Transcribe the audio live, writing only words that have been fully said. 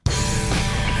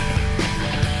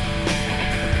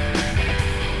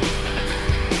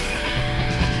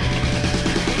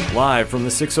Live from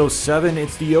the 607,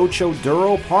 it's the Ocho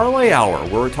Duro Parlay Hour,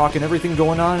 where we're talking everything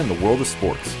going on in the world of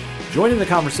sports. Join in the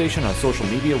conversation on social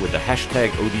media with the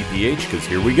hashtag ODPH, because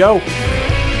here we go.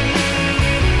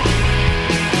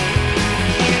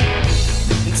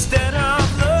 Instead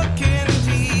of looking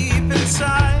deep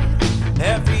inside,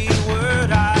 every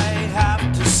word I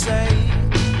have to say,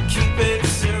 keep it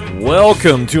simple.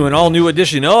 Welcome to an all-new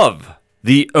edition of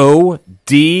the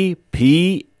ODPH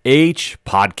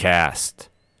Podcast.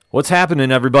 What's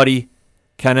happening, everybody?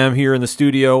 Ken M here in the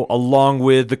studio, along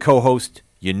with the co-host.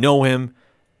 You know him.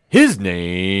 His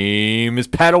name is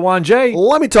Padawan J.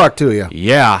 Let me talk to you.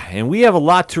 Yeah, and we have a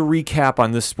lot to recap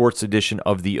on this sports edition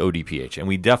of the ODPH, and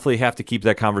we definitely have to keep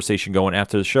that conversation going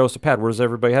after the show. So, Pat, where does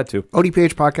everybody head to?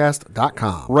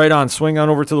 ODPHpodcast.com. Right on. Swing on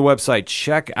over to the website.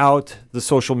 Check out the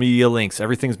social media links.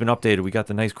 Everything's been updated. We got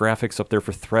the nice graphics up there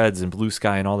for Threads and Blue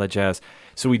Sky and all that jazz.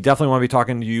 So we definitely want to be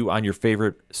talking to you on your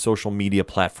favorite social media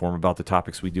platform about the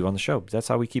topics we do on the show. That's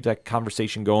how we keep that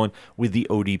conversation going with the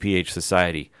ODPH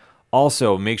Society.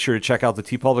 Also, make sure to check out the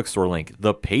TeePublic Store link,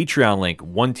 the Patreon link,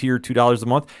 one tier, $2 a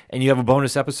month, and you have a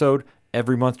bonus episode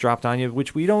every month dropped on you,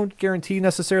 which we don't guarantee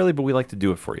necessarily, but we like to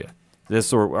do it for you. This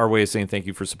is our way of saying thank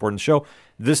you for supporting the show.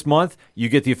 This month, you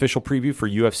get the official preview for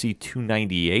UFC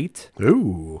 298.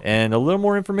 Ooh. And a little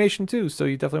more information, too, so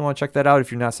you definitely want to check that out.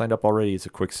 If you're not signed up already, it's a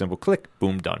quick, simple click,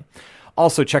 boom, done.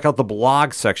 Also, check out the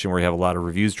blog section where you have a lot of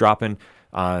reviews dropping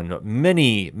on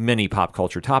many, many pop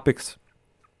culture topics.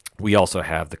 We also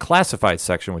have the classified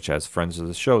section, which has friends of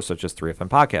the show, such as 3FM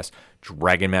Podcast,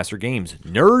 Dragon Master Games,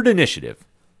 Nerd Initiative.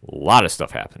 A lot of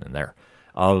stuff happening there,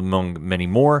 among many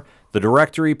more. The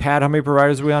directory, Pat, how many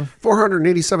providers are we on?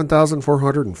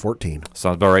 487,414.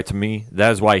 Sounds about right to me.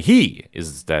 That is why he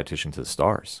is the statistician to the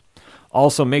stars.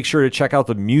 Also, make sure to check out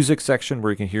the music section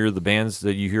where you can hear the bands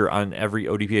that you hear on every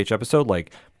ODPH episode,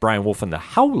 like Brian Wolf and the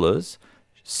Howlers,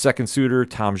 Second Suitor,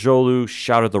 Tom Jolu,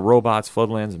 Shout at the Robots,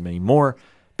 Floodlands, and many more.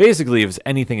 Basically, if it's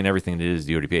anything and everything that is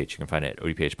the ODPH, you can find it at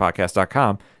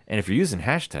odphpodcast.com. And if you're using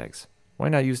hashtags, why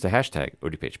not use the hashtag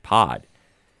ODPHpod?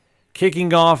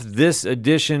 Kicking off this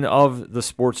edition of the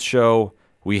sports show,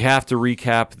 we have to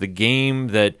recap the game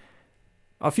that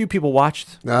a few people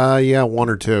watched. Yeah, one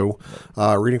or two.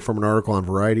 Reading from an article on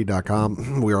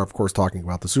Variety.com, we are, of course, talking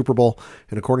about the Super Bowl.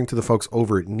 And according to the folks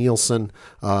over at Nielsen,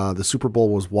 the Super Bowl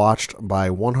was watched by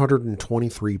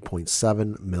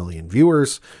 123.7 million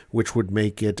viewers, which would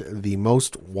make it the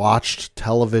most watched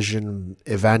television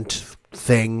event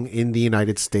thing in the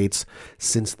United States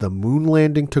since the moon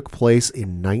landing took place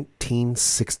in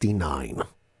 1969.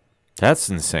 That's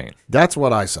insane. That's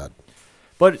what I said.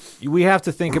 But we have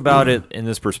to think about it in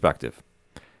this perspective.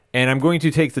 And I'm going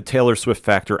to take the Taylor Swift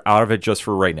factor out of it just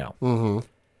for right now. Mm-hmm.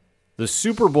 The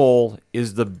Super Bowl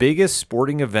is the biggest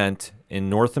sporting event in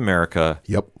North America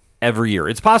every year.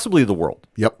 It's possibly the world.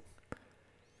 Yep.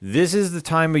 This is the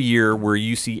time of year where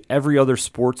you see every other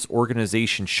sports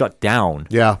organization shut down.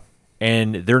 Yeah.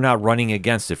 And they're not running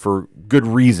against it for good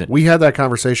reason. We had that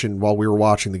conversation while we were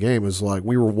watching the game. It was like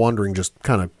we were wondering just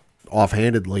kind of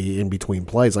offhandedly in between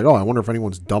plays, like, oh, I wonder if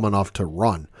anyone's dumb enough to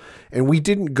run. And we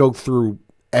didn't go through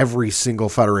every single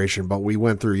federation, but we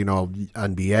went through,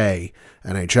 NBA,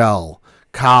 NHL,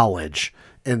 college,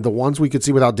 and the ones we could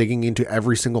see without digging into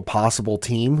every single possible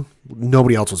team,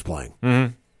 nobody else was playing.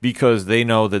 Mm-hmm. Because they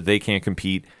know that they can't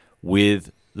compete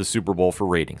with the Super Bowl for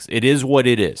ratings. It is what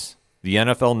it is. The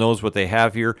NFL knows what they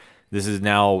have here. This is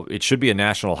now, it should be a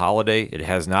national holiday. It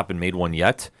has not been made one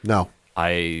yet. No.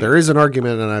 There is an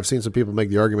argument, and I've seen some people make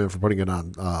the argument for putting it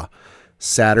on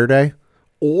Saturday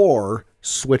or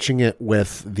switching it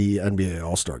with the NBA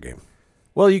All-Star game.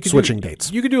 Well, you could switching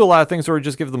dates. You could do a lot of things, or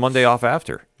just give the Monday off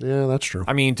after. Yeah, that's true.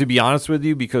 I mean, to be honest with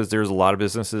you, because there's a lot of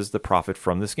businesses that profit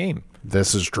from this game.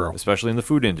 This is true, especially in the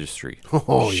food industry.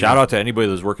 Oh, Shout out to anybody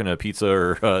that was working at a pizza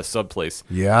or sub place.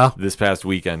 Yeah, this past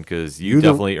weekend, because you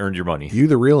definitely earned your money. You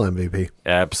the real MVP.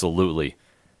 Absolutely,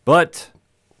 but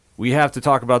we have to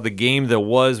talk about the game that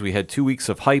was. We had 2 weeks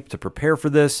of hype to prepare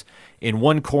for this. In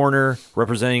one corner,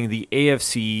 representing the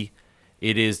AFC,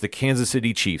 it is the Kansas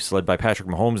City Chiefs, led by Patrick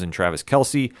Mahomes and Travis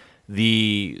Kelce.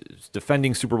 The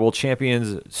defending Super Bowl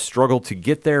champions struggled to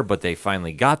get there, but they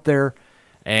finally got there.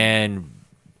 And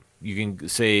you can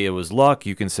say it was luck.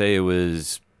 You can say it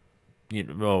was, a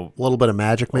little bit of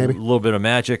magic, maybe. A little bit of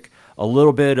magic. A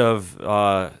little bit of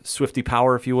Swiftie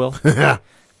power, if you will.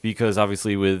 Because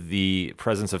obviously with the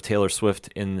presence of Taylor Swift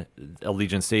in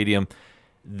Allegiant Stadium,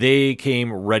 they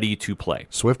came ready to play.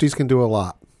 Swifties can do a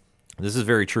lot. This is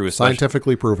very true.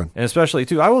 Scientifically proven. And especially,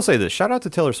 too, I will say this. Shout out to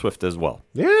Taylor Swift as well.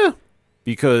 Yeah.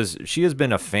 because she has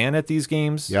been a fan at these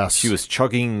games. Yes. She was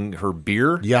chugging her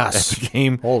beer Yes. at the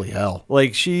game. Holy hell.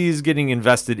 Like, she's getting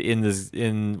invested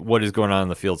in what is going on in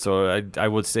the field. So I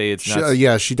would say it's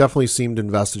not. She definitely seemed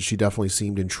invested. She definitely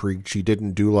seemed intrigued. She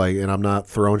didn't do and I'm not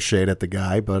throwing shade at the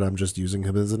guy, but I'm just using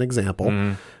him as an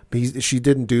example. She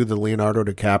didn't do the Leonardo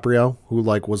DiCaprio, who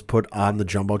was put on the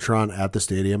Jumbotron at the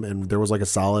stadium, and there was a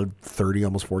solid 30,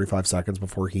 almost 45 seconds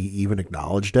before he even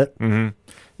acknowledged it.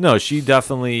 No, she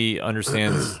definitely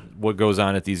understands what goes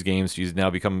on at these games. She's now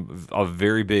become a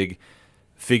very big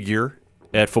figure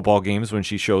at football games when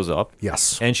she shows up.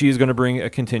 Yes. And she's going to bring a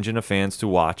contingent of fans to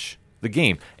watch the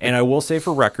game. And I will say,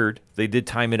 for record, they did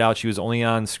time it out. She was only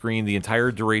on screen the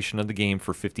entire duration of the game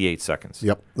for 58 seconds.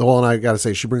 Yep. Well, and I got to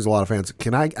say, she brings a lot of fans.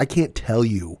 I can't tell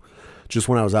you, just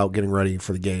when I was out getting ready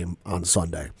for the game on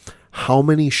Sunday, how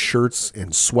many shirts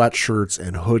and sweatshirts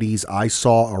and hoodies I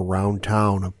saw around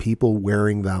town of people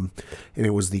wearing them. And it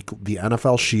was the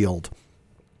NFL shield.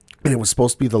 And it was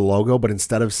supposed to be the logo, but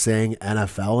instead of saying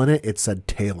NFL in it, it said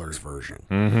Taylor's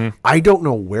version. I don't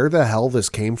know where the hell this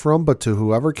came from, but to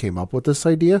whoever came up with this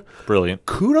idea, brilliant.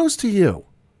 Kudos to you.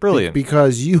 Brilliant.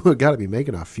 Because you got to be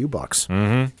making a few bucks.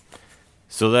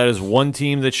 So that is one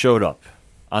team that showed up.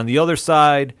 On the other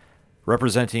side,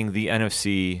 representing the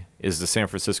NFC, is the San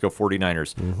Francisco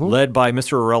 49ers, led by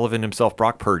Mr. Irrelevant himself,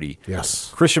 Brock Purdy.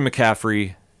 Yes. Christian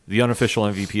McCaffrey, the unofficial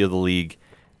MVP of the league,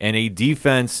 and a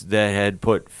defense that had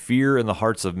put fear in the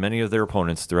hearts of many of their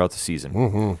opponents throughout the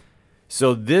season.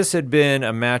 So this had been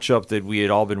a matchup that we had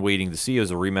all been waiting to see. It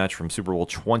was a rematch from Super Bowl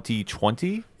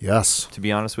 2020. Yes. To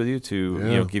be honest with you,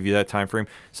 give you that time frame.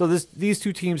 So these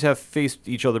two teams have faced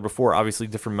each other before. Obviously,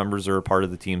 different members are a part of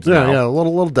the teams now. Yeah, a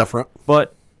little different.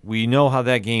 But we know how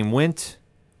that game went.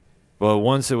 But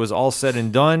once it was all said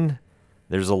and done,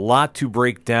 there's a lot to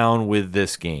break down with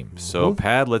this game. So,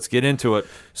 Pat, let's get into it.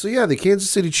 So, the Kansas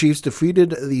City Chiefs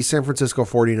defeated the San Francisco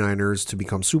 49ers to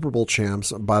become Super Bowl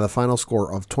champs by the final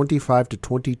score of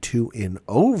 25-22 in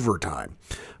overtime.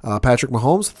 Patrick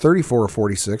Mahomes, 34 of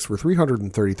 46 for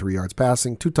 333 yards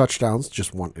passing, 2 touchdowns,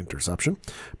 just 1 interception.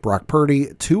 Brock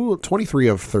Purdy, 23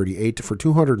 of 38 for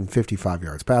 255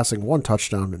 yards passing, 1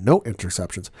 touchdown, no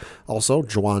interceptions. Also,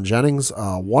 Juwan Jennings,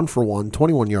 1 for 1,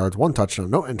 21 yards, 1 touchdown,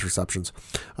 no interceptions,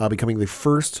 becoming the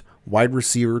first wide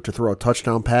receiver to throw a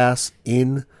touchdown pass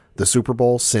in the Super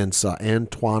Bowl since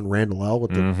Antoine Randall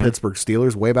with the Pittsburgh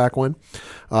Steelers way back when.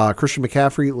 Christian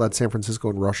McCaffrey led San Francisco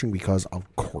in rushing because, of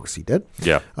course, he did.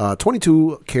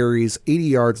 22 carries, 80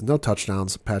 yards, no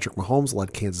touchdowns. Patrick Mahomes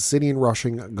led Kansas City in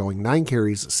rushing, going 9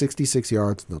 carries, 66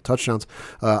 yards, no touchdowns.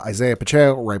 Isaiah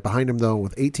Pacheco right behind him, though,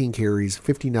 with 18 carries,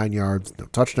 59 yards, no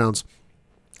touchdowns.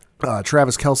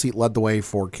 Travis Kelce led the way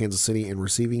for Kansas City in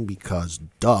receiving because,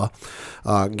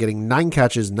 getting 9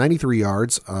 catches, 93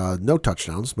 yards, no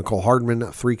touchdowns. Mecole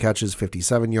Hardman, 3 catches,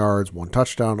 57 yards, 1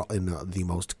 touchdown in the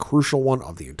most crucial one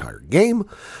of the entire game.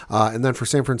 And then for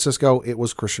San Francisco, it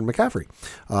was Christian McCaffrey.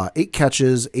 8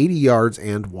 catches, 80 yards,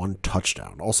 and 1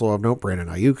 touchdown. Also of note, Brandon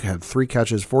Ayuk had 3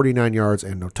 catches, 49 yards,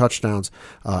 and no touchdowns.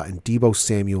 And Deebo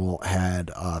Samuel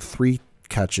had 3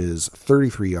 catches,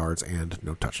 33 yards, and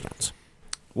no touchdowns.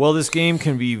 Well, this game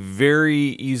can be very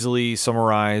easily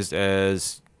summarized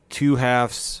as 2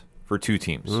 halves for 2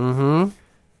 teams.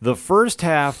 The first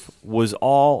half was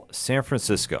all San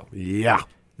Francisco. Yeah.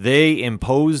 They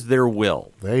imposed their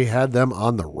will. They had them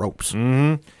on the ropes.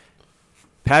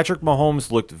 Patrick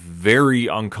Mahomes looked very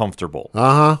uncomfortable.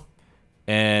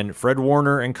 And Fred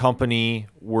Warner and company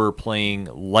were playing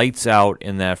lights out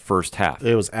in that first half.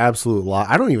 It was absolute lot.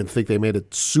 I don't even think they made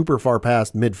it super far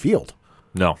past midfield.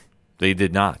 No. They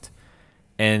did not.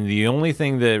 And the only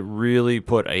thing that really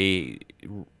put a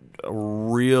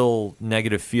real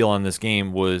negative feel on this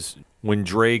game was when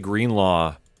Dre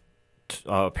Greenlaw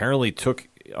apparently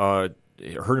hurt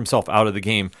himself out of the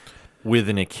game with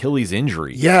an Achilles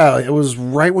injury. Yeah, it was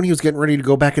right when he was getting ready to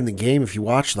go back in the game. If you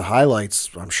watch the highlights,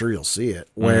 I'm sure you'll see it,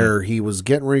 where he was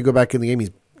getting ready to go back in the game.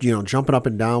 He's jumping up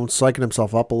and down, psyching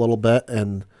himself up a little bit,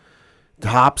 and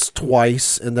hops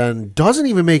twice, and then doesn't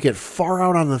even make it far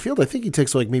out on the field. I think he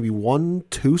takes maybe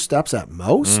 1-2 steps at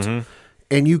most,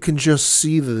 and you can just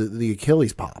see the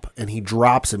Achilles pop, and he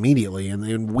drops immediately.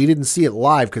 And we didn't see it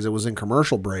live because it was in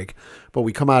commercial break, but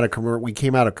we came out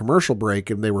of commercial break,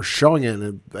 and they were showing it.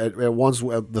 And at once,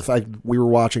 we were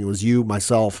watching. It was you,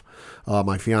 myself,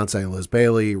 my fiance Liz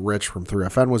Bailey, Rich from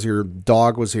 3FN was here,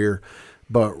 Dog was here,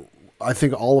 but I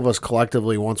think all of us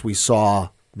collectively, once we saw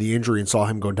the injury and saw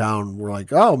him go down, we're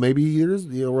like, oh, maybe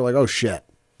we're like, oh, shit.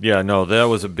 Yeah, no, that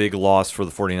was a big loss for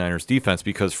the 49ers defense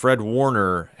because Fred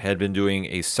Warner had been doing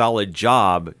a solid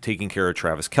job taking care of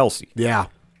Travis Kelce. Yeah.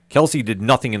 Kelsey did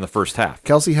nothing in the first half.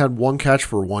 Kelsey had 1 catch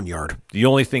for 1 yard. The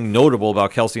only thing notable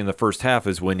about Kelsey in the first half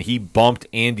is when he bumped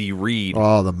Andy Reid,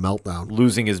 Oh, the meltdown.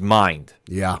 losing his mind,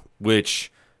 Yeah. which,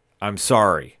 I'm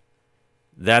sorry,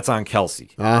 that's on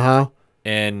Kelsey. Uh-huh.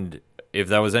 And if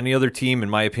that was any other team, in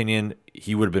my opinion,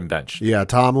 he would have been benched. Yeah,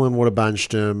 Tomlin would have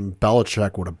benched him.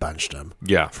 Belichick would have benched him.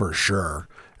 Yeah. For sure.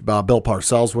 Bill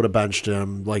Parcells would have benched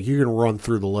him. Like, you can run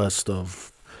through the list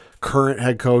of current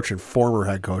head coach and former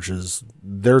head coaches.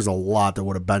 There's a lot that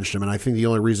would have benched him. And I think the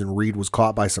only reason Reed was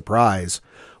caught by surprise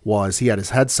was he had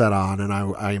his headset on. And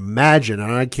I imagine,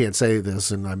 and I can't say this,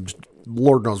 and I'm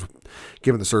Lord knows,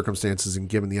 given the circumstances and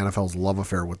given the NFL's love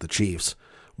affair with the Chiefs,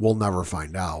 we'll never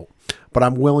find out. But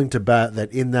I'm willing to bet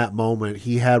that in that moment,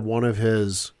 he had one of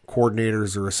his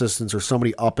coordinators or assistants or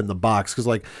somebody up in the box. Because,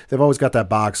 like, they've always got that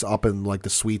box up in, like, the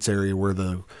suites area where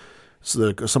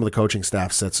some of the coaching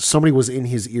staff sits. Somebody was in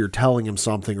his ear telling him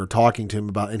something or talking to him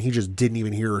about, and he just didn't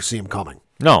even hear or see him coming.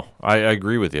 No, I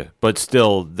agree with you. But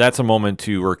still, that's a moment,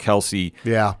 too, where Kelsey...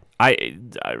 Yeah.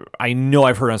 I know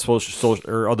I've heard on social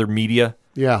or other media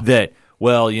that,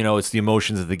 well, it's the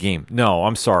emotions of the game. No,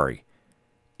 I'm sorry.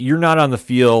 You're not on the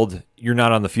field. You're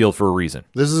not on the field for a reason.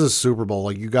 This is a Super Bowl.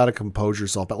 Like, you got to compose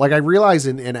yourself. But, like, I realize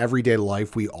in everyday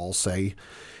life we all say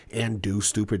and do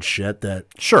stupid shit that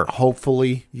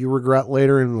hopefully you regret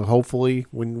later, and hopefully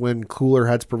when cooler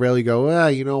heads prevail, you go,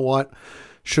 you know what?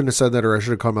 Shouldn't have said that, or I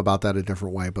should have come about that a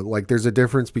different way. But, like, there's a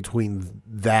difference between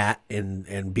that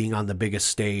and being on the biggest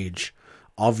stage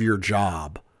of your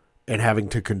job and having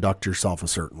to conduct yourself a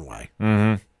certain way.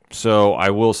 Mm-hmm. So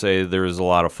I will say there is a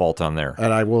lot of fault on there.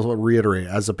 And I will reiterate,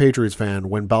 as a Patriots fan,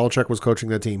 when Belichick was coaching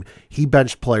that team, he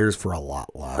benched players for a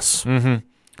lot less. Mm-hmm.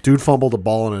 Dude fumbled a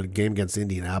ball in a game against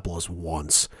Indianapolis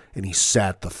once, and he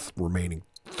sat the remaining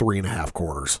 3.5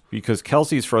 quarters. Because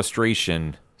Kelsey's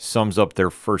frustration sums up their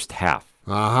first half.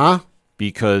 Uh-huh.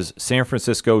 Because San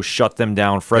Francisco shut them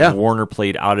down. Fred Warner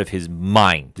played out of his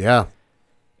mind. Yeah.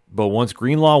 But once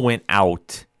Greenlaw went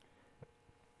out,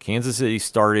 Kansas City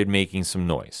started making some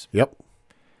noise. Yep.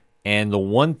 And the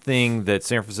one thing that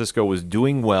San Francisco was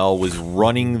doing well was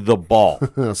running the ball.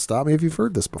 Stop me if you've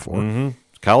heard this before. Mm-hmm.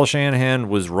 Kyle Shanahan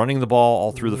was running the ball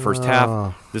all through the first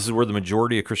half. This is where the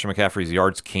majority of Christian McCaffrey's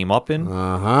yards came up in.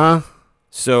 Uh-huh.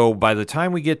 So by the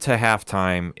time we get to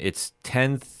halftime, it's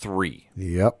 10-3.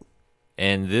 Yep.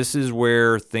 And this is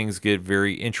where things get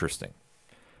very interesting.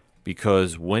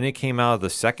 Because when it came out of the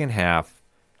second half,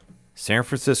 San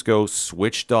Francisco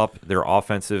switched up their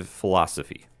offensive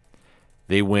philosophy.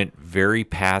 They went very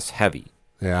pass heavy.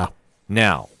 Yeah.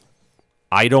 Now,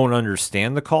 I don't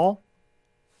understand the call.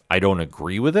 I don't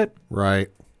agree with it. Right.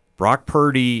 Brock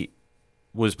Purdy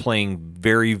was playing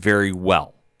very, very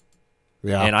well.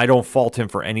 Yeah. And I don't fault him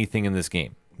for anything in this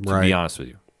game, to be Right. honest with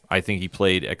you. I think he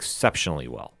played exceptionally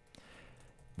well.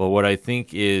 But what I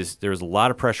think is there's a lot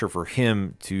of pressure for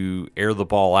him to air the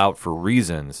ball out for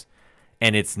reasons.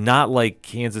 And it's not like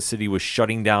Kansas City was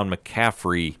shutting down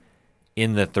McCaffrey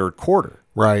in the third quarter.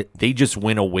 Right. They just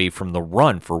went away from the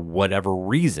run for whatever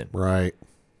reason. Right.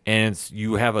 And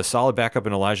you have a solid backup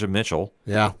in Elijah Mitchell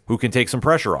who can take some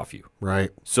pressure off you.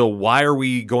 Right. So why are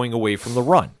we going away from the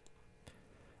run?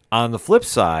 On the flip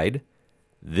side,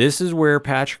 this is where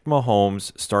Patrick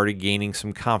Mahomes started gaining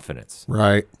some confidence.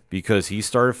 Right. Because he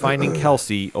started finding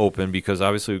Kelsey open because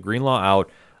obviously with Greenlaw out,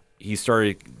 he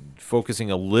started focusing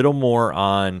a little more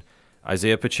on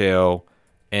Isaiah Pacheco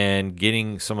and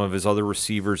getting some of his other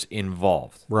receivers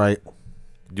involved. Right.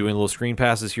 Doing little screen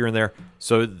passes here and there.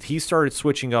 So he started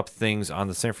switching up things on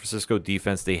the San Francisco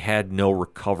defense. They had no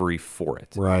recovery for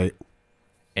it. Right.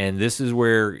 And this is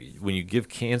where when you give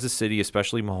Kansas City,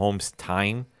 especially Mahomes,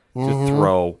 time to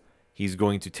throw, he's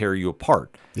going to tear you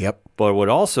apart. Yep. But what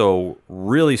also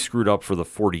really screwed up for the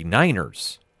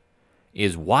 49ers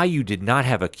is why you did not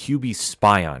have a QB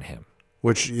spy on him.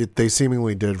 Which they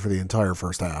seemingly did for the entire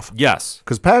first half. Yes.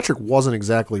 Because Patrick wasn't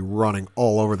exactly running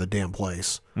all over the damn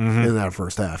place in that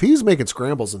first half. He was making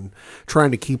scrambles and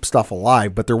trying to keep stuff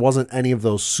alive, but there wasn't any of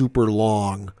those super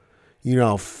long,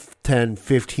 10,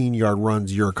 15-yard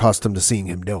runs you're accustomed to seeing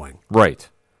him doing. Right.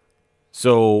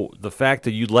 So the fact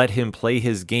that you let him play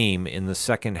his game in the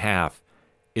second half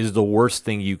is the worst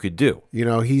thing you could do.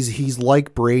 He's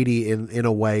like Brady in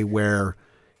a way where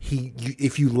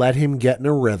if you let him get in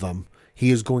a rhythm, he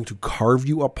is going to carve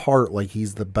you apart like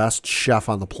he's the best chef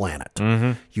on the planet.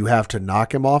 Mm-hmm. You have to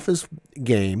knock him off his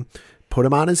game, put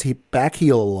him on his back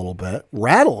heel a little bit,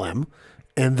 rattle him,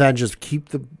 and then just keep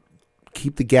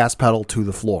the gas pedal to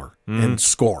the floor and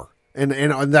score. And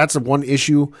that's one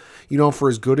issue, for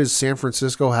as good as San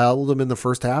Francisco held them in the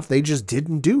first half, they just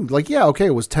didn't do. It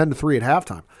was 10-3 at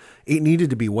halftime. It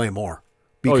needed to be way more.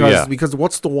 Because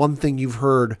what's the one thing you've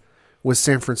heard with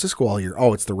San Francisco all year?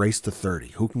 Oh, it's the race to 30.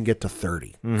 Who can get to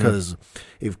 30? Because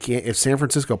if San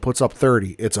Francisco puts up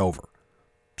 30, it's over.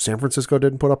 San Francisco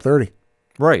didn't put up 30.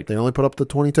 Right. They only put up the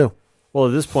 22. Well,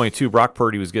 at this point, too, Brock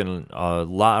Purdy was getting a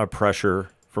lot of pressure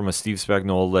from a Steve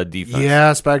Spagnuolo-led defense.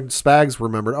 Yeah, Spags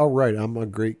remembered. Oh, right, I'm a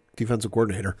great defensive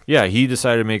coordinator. Yeah, he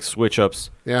decided to make switch-ups,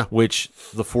 Yeah. which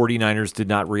the 49ers did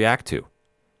not react to.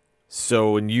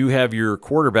 So when you have your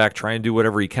quarterback trying to do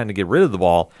whatever he can to get rid of the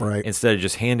ball, Right. instead of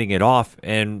just handing it off,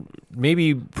 and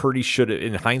maybe Purdy should have,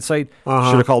 in hindsight,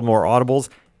 should have called more audibles.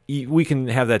 We can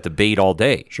have that debate all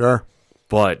day. Sure.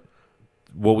 But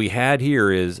what we had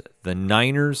here is the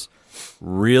Niners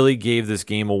really gave this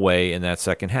game away in that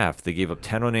second half. They gave up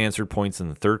 10 unanswered points in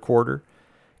the third quarter,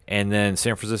 and then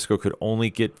San Francisco could only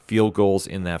get field goals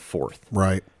in that fourth.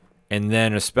 Right. And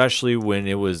then especially when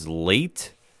it was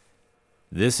late,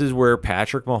 this is where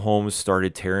Patrick Mahomes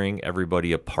started tearing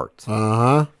everybody apart.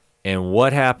 Uh-huh. And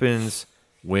what happens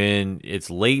when it's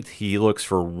late? He looks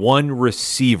for one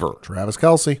receiver. Travis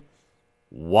Kelce.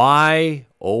 Why,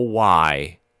 oh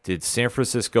why, did San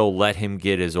Francisco let him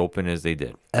get as open as they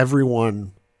did?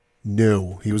 Everyone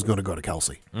knew he was going to go to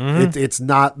Kelce. It's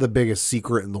not the biggest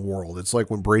secret in the world. It's like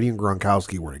when Brady and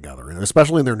Gronkowski were together, and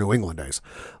especially in their New England days.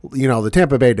 You know, the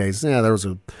Tampa Bay days, there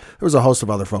was a host of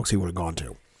other folks he would have gone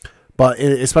to. But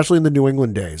especially in the New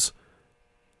England days,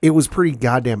 it was pretty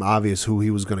goddamn obvious who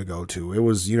he was going to go to. It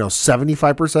was,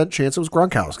 75% chance it was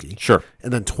Gronkowski. Sure.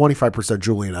 And then 25%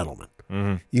 Julian Edelman.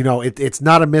 It's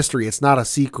not a mystery. It's not a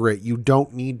secret. You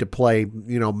don't need to play,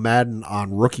 Madden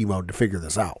on rookie mode to figure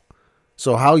this out.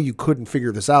 So how you couldn't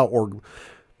figure this out or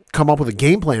come up with a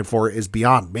game plan for it is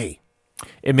beyond me.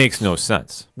 It makes no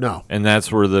sense. No. And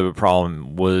that's where the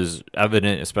problem was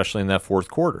evident, especially in that fourth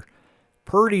quarter.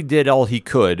 Purdy did all he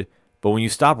could, but when you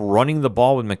stop running the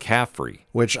ball with McCaffrey.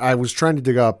 Which I was trying to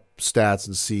dig up stats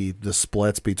and see the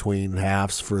splits between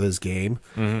halves for this game.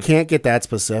 Can't get that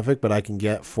specific, but I can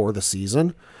get for the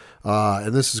season.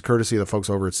 And this is courtesy of the folks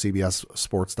over at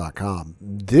CBSSports.com.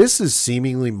 This is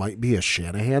seemingly might be a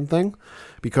Shanahan thing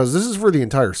because this is for the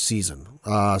entire season.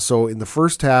 So in the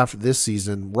first half this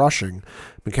season, rushing,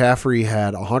 McCaffrey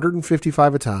had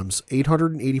 155 attempts,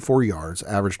 884 yards,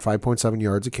 averaged 5.7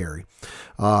 yards a carry,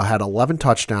 had 11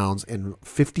 touchdowns, and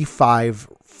 55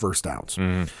 first downs.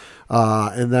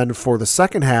 And then for the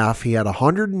second half, he had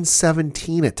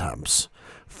 117 attempts,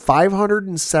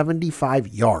 575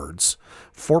 yards,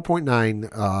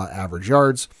 4.9 average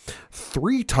yards,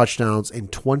 3 touchdowns,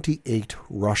 and 28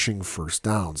 rushing first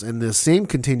downs. And the same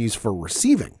continues for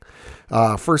receiving.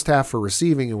 First half for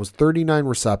receiving, it was 39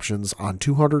 receptions on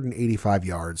 285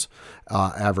 yards,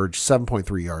 average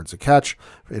 7.3 yards a catch,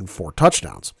 and 4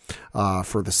 touchdowns.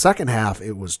 For the second half,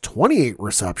 it was 28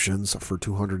 receptions for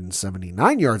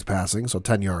 279 yards passing, so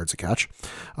 10 yards a catch,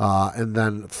 and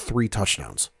then 3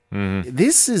 touchdowns.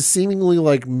 This is seemingly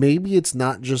like maybe it's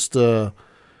not just a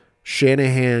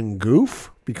Shanahan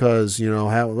goof because,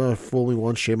 fool me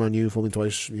once, shame on you, fool me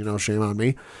twice, shame on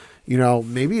me.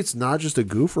 Maybe it's not just a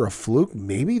goof or a fluke.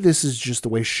 Maybe this is just the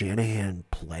way Shanahan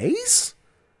plays.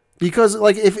 Because,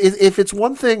 if it's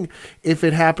one thing, if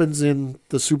it happens in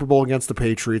the Super Bowl against the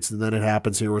Patriots and then it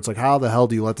happens here, where it's like, how the hell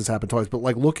do you let this happen twice? But,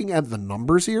 looking at the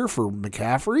numbers here for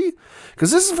McCaffrey, because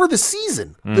this is for the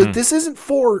season. This isn't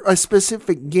for a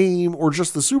specific game or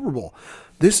just the Super Bowl.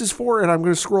 This is for, and I'm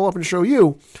going to scroll up and show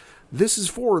you, this is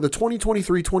for the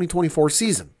 2023-2024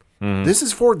 season. This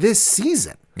is for this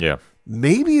season. Yeah.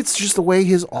 Maybe it's just the way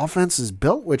his offense is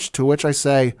built, to which I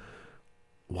say,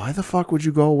 why the fuck would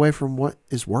you go away from what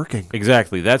is working?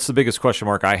 Exactly. That's the biggest question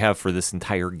mark I have for this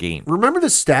entire game. Remember the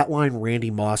stat line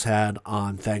Randy Moss had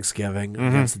on Thanksgiving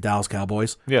against the Dallas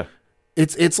Cowboys? Yeah.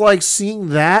 It's like seeing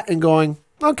that and going,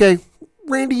 okay,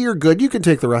 Randy, you're good. You can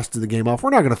take the rest of the game off.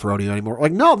 We're not going to throw to you anymore.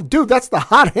 Like, no, dude, that's the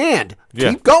hot hand.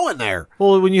 Yeah. Keep going there.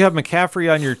 Well, when you have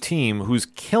McCaffrey on your team who's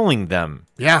killing them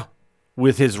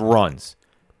with his runs,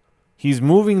 he's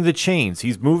moving the chains.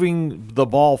 He's moving the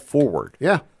ball forward.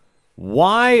 Yeah.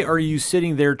 Why are you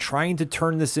sitting there trying to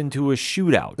turn this into a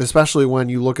shootout? Especially when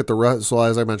you look at the rest. So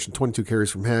as I mentioned, 22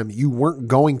 carries from him. You weren't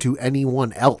going to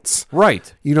anyone else.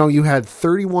 Right. You had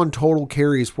 31 total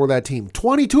carries for that team.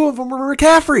 22 of them were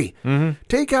McCaffrey.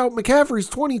 Take out McCaffrey's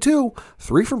 22.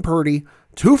 3 from Purdy,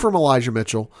 2 from Elijah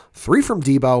Mitchell, 3 from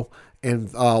Debo,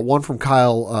 and 1 from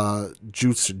Kyle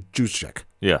Juszczyk.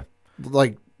 Yeah.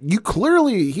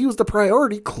 He was the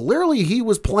priority. Clearly, he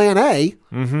was plan A.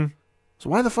 So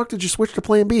why the fuck did you switch to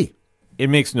plan B? It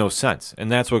makes no sense,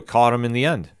 and that's what caught him in the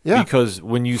end. Yeah. Because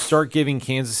when you start giving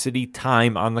Kansas City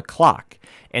time on the clock,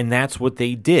 and that's what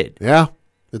they did. Yeah.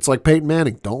 It's like Peyton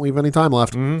Manning. Don't leave any time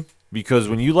left. because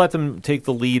when you let them take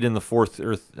the lead in the fourth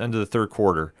or end of the third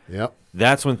quarter, Yep.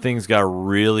 that's when things got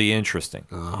really interesting.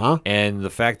 Uh-huh. And the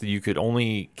fact that you could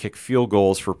only kick field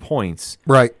goals for points,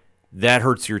 Right. that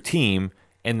hurts your team.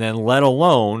 And then let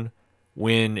alone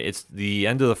when it's the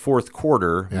end of the fourth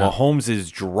quarter, Yeah. Mahomes is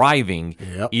driving,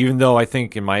 Yep. even though I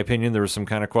think, in my opinion, there was some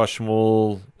kind of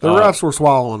questionable. The refs were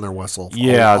swallowing their whistle.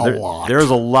 Yeah, a lot.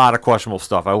 there's a lot of questionable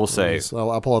stuff, I will say.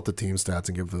 So I'll pull out the team stats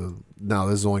and give the. No,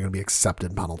 this is only going to be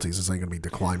accepted penalties. This ain't going to be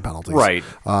declined penalties. Right.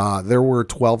 There were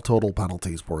 12 total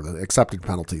penalties for the accepted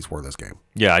penalties for this game.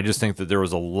 Yeah, I just think that there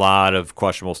was a lot of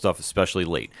questionable stuff, especially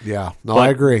late. Yeah, no, I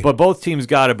agree. But both teams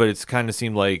got it, but it's kind of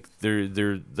seemed like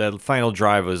that final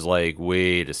drive was like,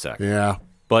 wait a second. Yeah,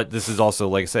 But this is also,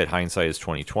 like I said, hindsight is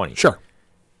 20/20. sure.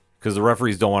 Because the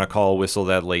referees don't want to call a whistle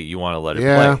that late. You want to let it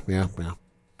Yeah, play. yeah.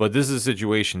 But this is a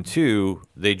situation, too.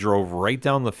 They drove right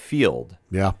down the field.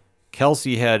 Yeah,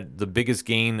 Kelsey had the biggest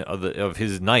gain of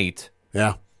his night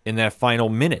yeah. in that final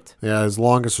minute. Yeah, his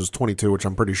longest was 22, which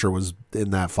I'm pretty sure was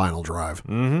in that final drive.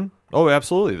 Oh,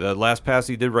 absolutely. The last pass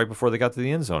he did right before they got to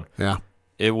the end zone. Yeah,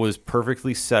 It was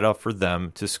perfectly set up for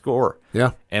them to score.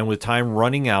 yeah. And with time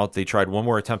running out, they tried one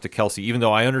more attempt at Kelsey, even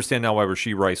though I understand now why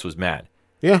Rashee Rice was mad.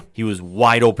 Yeah. He was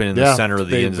wide open in the center of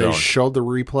the end zone. They showed the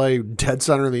replay, dead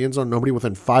center of the end zone, nobody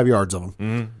within 5 yards of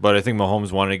him. But I think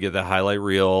Mahomes wanted to get that highlight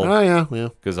reel Oh, yeah.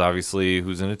 because obviously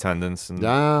who's in attendance. And,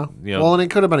 Yeah. you know, Well, and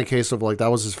it could have been a case of like that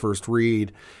was his first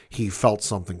read. He felt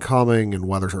something coming, and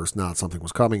whether or not something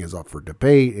was coming is up for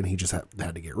debate, and he just had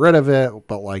to get rid of it.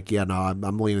 But like, yeah, no,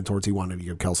 I'm leaning towards he wanted to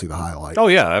give Kelsey the highlight. Oh,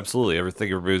 yeah, absolutely. I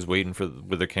think everybody was waiting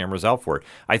with their cameras out for it.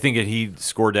 I think if he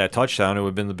scored that touchdown, it would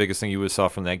have been the biggest thing you would have saw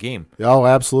from that game. Oh,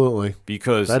 absolutely.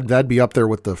 Because That'd be up there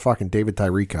with the fucking David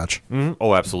Tyree catch.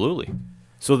 Oh, absolutely.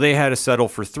 So they had to settle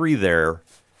for 3 there,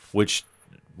 which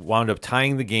wound up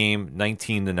tying the game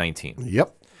 19-19.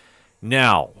 Yep.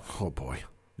 Now, Oh boy.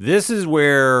 this is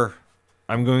where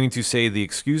I'm going to say the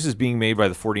excuses being made by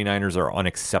the 49ers are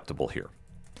unacceptable here.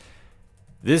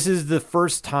 This is the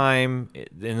first time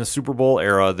in the Super Bowl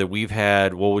era that we've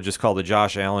had what we'll just call the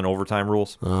Josh Allen overtime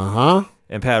rules. Uh-huh.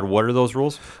 And Pat, what are those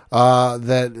rules?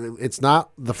 That it's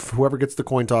not whoever gets the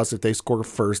coin toss. If they score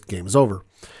first, game is over.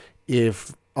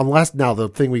 Unless now the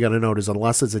thing we got to note is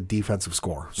unless it's a defensive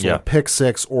score, so Yeah. a pick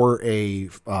six or a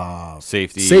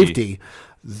Safety.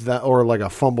 that or like a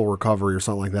fumble recovery or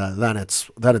something like that, then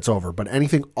it's over. But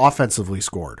anything offensively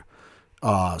scored,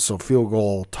 so field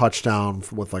goal, touchdown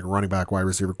with like running back, wide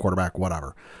receiver, quarterback,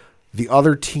 whatever, the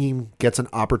other team gets an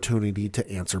opportunity to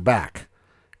answer back.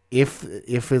 If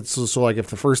it's so like if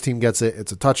the first team gets it,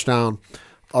 it's a touchdown.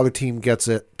 Other team gets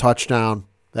it, touchdown.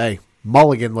 Hey,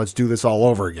 mulligan, let's do this all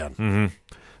over again. Mm-hmm.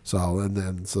 So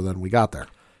then we got there.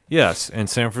 Yes, and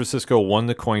San Francisco won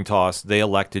the coin toss. They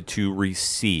elected to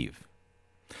receive.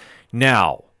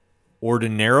 Now,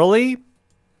 ordinarily,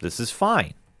 this is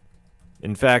fine.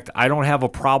 In fact, I don't have a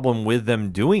problem with them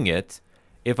doing it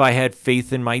if I had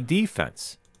faith in my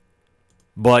defense.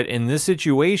 But in this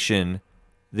situation,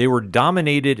 they were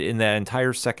dominated in that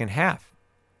entire second half.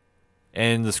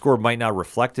 And the score might not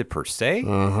reflect it per se.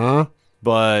 Uh-huh.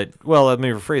 But, well, let me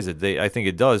rephrase it. I think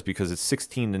it does because it's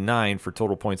 16-9 for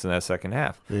total points in that second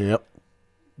half. Yep.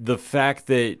 The fact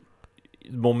that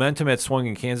momentum had swung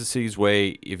in Kansas City's way,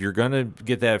 if you're going to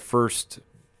get that first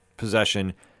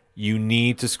possession, you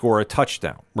need to score a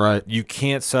touchdown. Right. You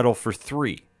can't settle for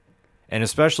 3. And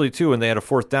especially, too, when they had a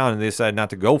 4th down and they decided not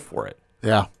to go for it.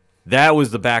 Yeah. That was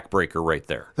the backbreaker right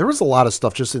there. There was a lot of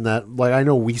stuff just in that, like I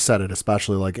know we said it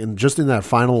especially, like in that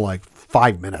final like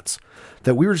 5 minutes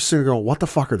that we were just sitting there going, what the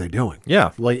fuck are they doing?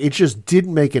 Yeah. Like it just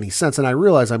didn't make any sense. And I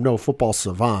realize I'm no football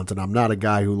savant and I'm not a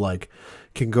guy who like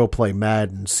can go play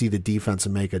Madden and see the defense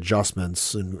and make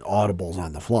adjustments and audibles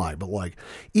on the fly. But like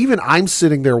even I'm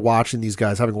sitting there watching these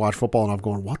guys having watched football and I'm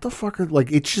going, what the fuck are,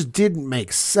 like it just didn't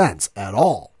make sense at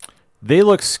all. They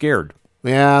look scared.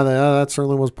 Yeah, that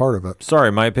certainly was part of it.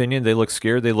 Sorry, my opinion. They look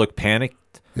scared. They look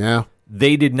panicked. Yeah.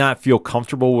 They did not feel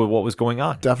comfortable with what was going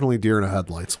on. Definitely deer in the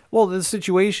headlights. Well, the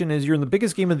situation is you're in the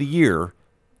biggest game of the year.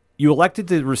 You elected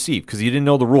to receive because you didn't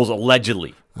know the rules,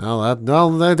 allegedly. Well,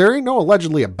 there ain't no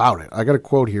allegedly about it. I got a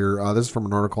quote here. This is from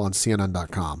an article on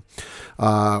CNN.com,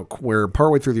 where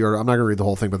partway through the article, I'm not going to read the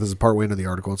whole thing, but this is partway into the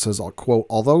article. It says, quote,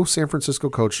 although San Francisco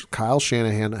coach Kyle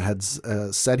Shanahan had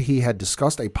said he had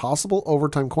discussed a possible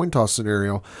overtime coin toss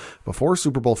scenario before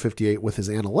Super Bowl 58 with his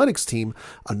analytics team,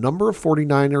 a number of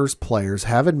 49ers players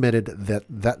have admitted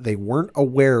that they weren't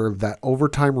aware that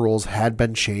overtime rules had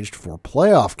been changed for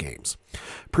playoff games.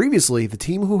 Previously, the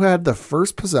team who had the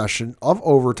first possession of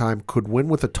overtime could win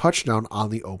with a touchdown on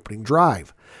the opening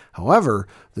drive. However,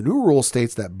 the new rule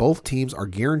states that both teams are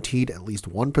guaranteed at least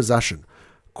one possession.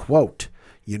 Quote,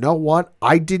 "You know what?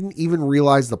 I didn't even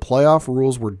realize the playoff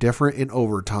rules were different in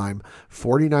overtime,"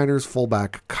 49ers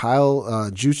fullback Kyle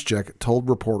Juszczyk told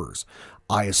reporters.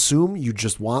 "I assume you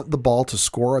just want the ball to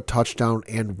score a touchdown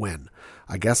and win.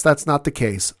 I guess that's not the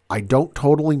case. I don't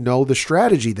totally know the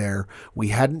strategy there. We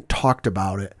hadn't talked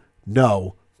about it.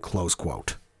 No," close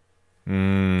quote.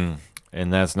 And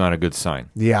that's not a good sign.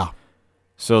 Yeah.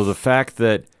 So the fact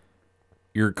that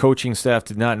your coaching staff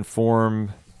did not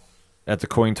inform at the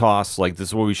coin toss, like, this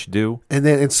is what we should do.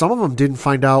 And some of them didn't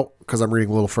find out, because I'm reading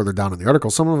a little further down in the article,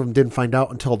 some of them didn't find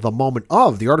out until the moment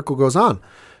of. The article goes on.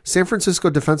 San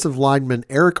Francisco defensive lineman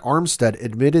Eric Armstead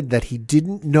admitted that he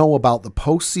didn't know about the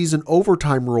postseason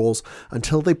overtime rules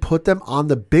until they put them on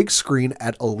the big screen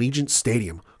at Allegiant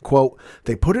Stadium. Quote,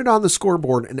 "They put it on the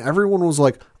scoreboard and everyone was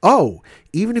like, oh,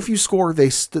 even if you score, they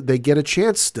get a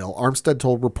chance still," Armstead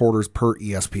told reporters per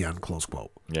ESPN, close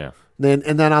quote. Yeah.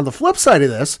 And then on the flip side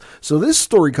of this, so this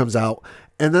story comes out,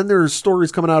 and then there's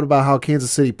stories coming out about how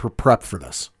Kansas City prepped for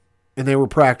this, and they were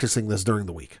practicing this during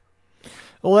the week.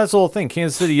 Well, that's the whole thing.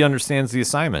 Kansas City understands the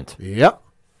assignment. Yep.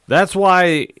 That's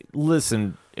why,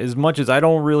 listen, as much as I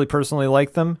don't really personally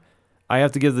like them, I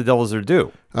have to give the Devils their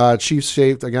due. Chief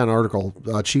Safety, again, article,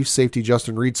 Chief Safety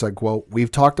Justin Reed said, quote,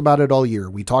 "We've talked about it all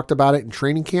year. We talked about it in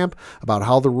training camp, about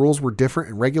how the rules were different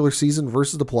in regular season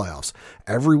versus the playoffs.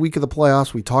 Every week of the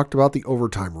playoffs, we talked about the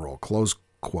overtime rule," close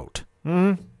quote.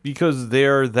 Mm-hmm. Because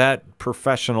they're that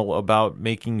professional about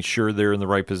making sure they're in the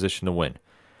right position to win.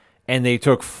 And they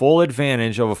took full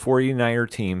advantage of a 49er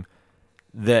team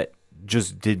that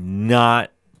just did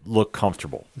not look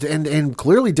comfortable. And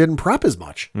clearly didn't prep as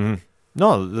much. Mm-hmm.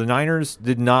 No, the Niners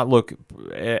did not look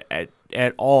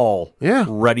at all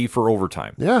ready for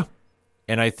overtime. Yeah.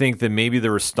 And I think that maybe they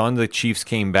were stunned the Chiefs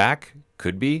came back.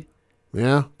 Could be.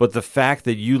 Yeah. But the fact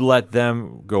that you let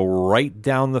them go right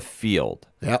down the field.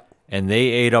 Yep. And they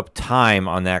ate up time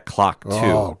on that clock, too.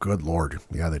 Oh, good Lord.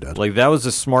 Yeah, they did. Like, that was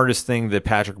the smartest thing that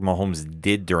Patrick Mahomes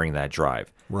did during that drive.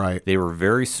 Right. They were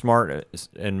very smart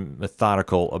and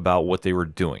methodical about what they were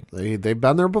doing. They've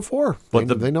been there before. But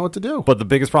they know what to do. But the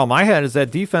biggest problem I had is that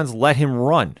defense let him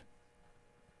run.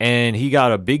 And he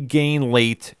got a big gain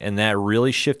late, and that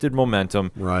really shifted momentum.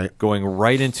 Right. Going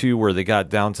right into where they got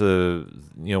down to,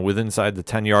 within inside the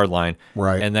 10-yard line.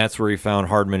 Right. And that's where he found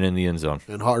Hardman in the end zone.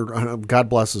 And God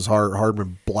bless his heart,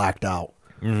 Hardman blacked out.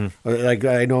 Mm-hmm. Like,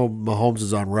 I know Mahomes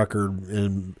is on record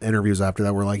in interviews after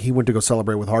that where, like, he went to go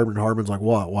celebrate with Hardman, and Hardman's like,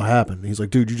 what happened? He's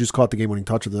like, dude, you just caught the game-winning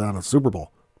touchdown on a Super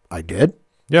Bowl. I did?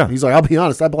 Yeah. He's like, I'll be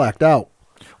honest, I blacked out.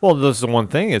 Well, this is the one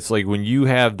thing. It's like when you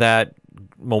have that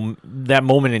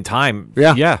moment in time.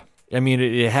 Yeah. I mean,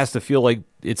 it has to feel like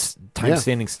it's time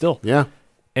standing still. Yeah.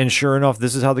 And sure enough,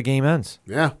 this is how the game ends.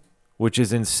 Yeah. Which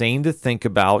is insane to think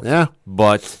about. Yeah.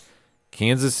 But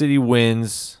Kansas City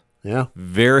wins. Yeah.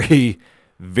 Very,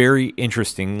 very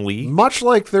interestingly. Much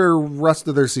like their rest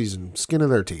of their season, skin of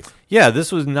their teeth. Yeah,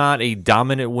 this was not a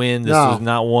dominant win. This was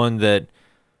not one that...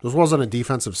 This wasn't a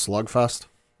defensive slugfest.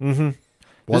 Mm-hmm. It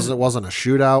wasn't a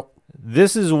shootout.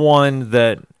 This is one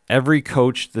that every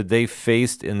coach that they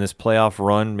faced in this playoff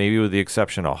run, maybe with the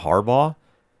exception of Harbaugh,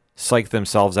 psyched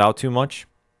themselves out too much.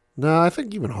 No, I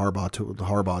think even Harbaugh to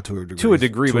a degree. To a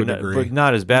degree, but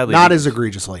not as badly. Not as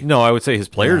egregiously. No, I would say his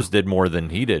players did more than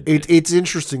he did. It's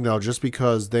interesting, though, just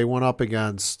because they went up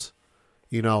against,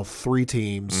 three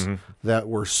teams that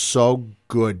were so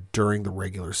good during the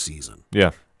regular season.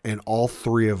 Yeah. And all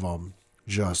three of them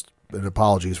and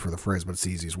apologies for the phrase, but it's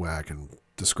the easiest way I can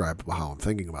describe how I'm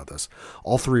thinking about this.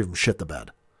 All three of them shit the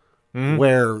bed. Mm-hmm.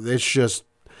 Where it's just,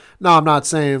 no, I'm not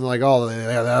saying like, oh,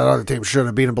 that other team should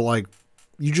have beat them, but like,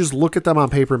 you just look at them on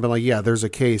paper and be like, yeah, there's a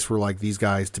case for like these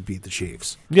guys to beat the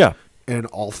Chiefs. Yeah. And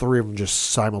all three of them just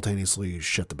simultaneously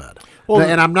shit the bed. Well,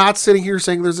 and I'm not sitting here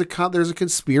saying there's a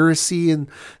conspiracy and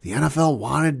the NFL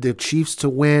wanted the Chiefs to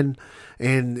win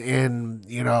and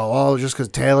just because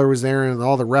Taylor was there and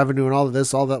all the revenue and all of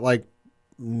this, all that, like,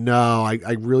 no,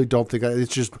 I really don't think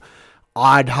it's just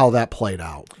odd how that played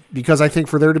out. Because I think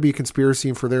for there to be a conspiracy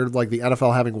and for there, like, the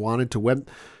NFL having wanted to win,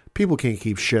 people can't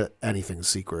keep anything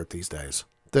secret these days.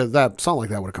 That something like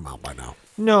that would have come out by now.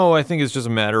 No, I think it's just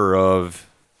a matter of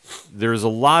there's a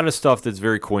lot of stuff that's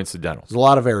very coincidental. There's a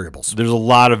lot of variables. There's a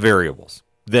lot of variables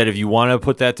that if you want to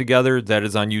put that together, that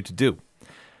is on you to do.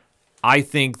 I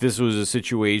think this was a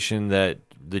situation that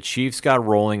the Chiefs got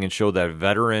rolling and showed that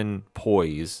veteran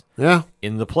poise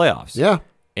in the playoffs. Yeah.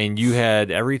 And you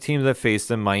had every team that faced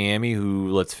them, Miami,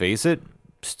 who, let's face it,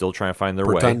 still trying to find their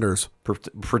Pretenders. way.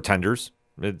 Pretenders.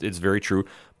 It's very true.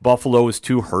 Buffalo is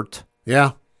too hurt.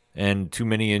 Yeah. And too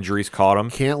many injuries caught them.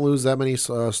 Can't lose that many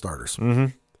starters. Mm-hmm.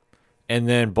 And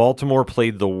then Baltimore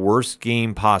played the worst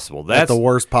game possible. At That's the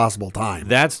worst possible time.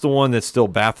 That's the one that still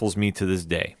baffles me to this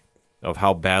day of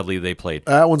how badly they played.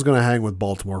 That one's going to hang with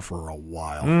Baltimore for a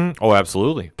while. Oh,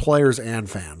 absolutely. Players and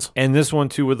fans. And this one,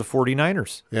 too, with the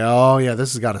 49ers. Yeah, oh, yeah,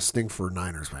 this has got to stink for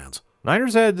Niners fans.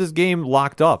 Niners had this game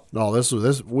locked up. No,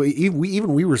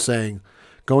 we were saying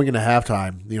going into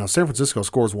halftime, San Francisco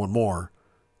scores one more.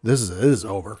 It is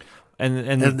over.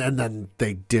 And then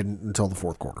they didn't until the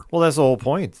fourth quarter. Well, that's the whole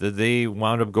point, that they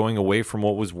wound up going away from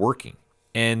what was working.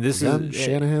 And this is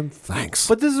Shanahan, thanks.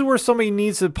 But this is where somebody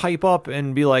needs to pipe up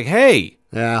and be like, hey,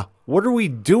 yeah, what are we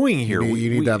doing here? You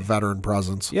need that veteran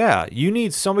presence. Yeah, you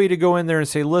need somebody to go in there and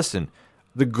say, listen,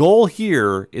 the goal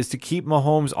here is to keep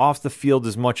Mahomes off the field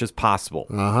as much as possible.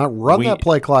 Run that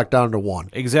play clock down to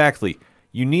 1. Exactly.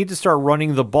 You need to start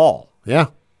running the ball. Yeah.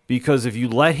 Because if you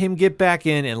let him get back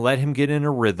in and let him get in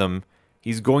a rhythm,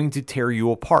 he's going to tear you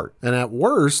apart. And at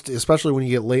worst, especially when you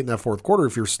get late in that fourth quarter,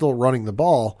 if you're still running the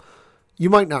ball, you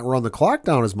might not run the clock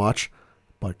down as much,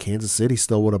 but Kansas City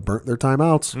still would have burnt their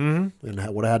timeouts and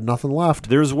would have had nothing left.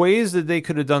 There's ways that they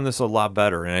could have done this a lot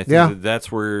better, and I think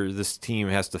that's where this team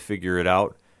has to figure it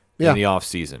out in the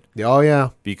offseason. Oh, yeah.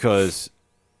 Because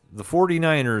the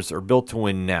 49ers are built to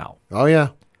win now. Oh, yeah.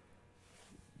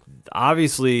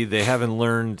 Obviously, they haven't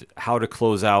learned how to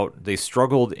close out. They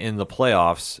struggled in the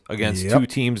playoffs against two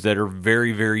teams that are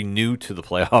very, very new to the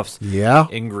playoffs. Yeah.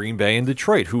 In Green Bay and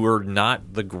Detroit, who are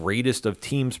not the greatest of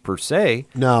teams per se.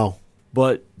 No.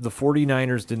 But the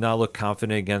 49ers did not look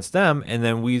confident against them. And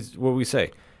then what we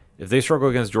say? If they struggle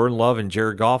against Jordan Love and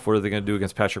Jared Goff, what are they going to do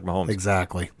against Patrick Mahomes?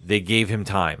 Exactly. They gave him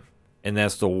time. And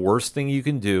that's the worst thing you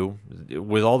can do.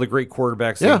 With all the great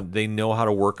quarterbacks, they know how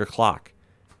to work a clock.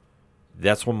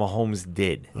 That's what Mahomes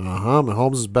did.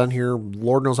 Mahomes has been here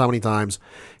Lord knows how many times.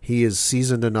 He is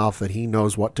seasoned enough that he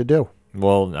knows what to do.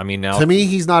 Well, I mean, now to me,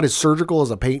 he's not as surgical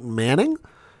as a Peyton Manning,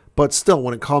 but still,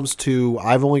 when it comes to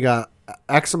I've only got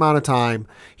X amount of time,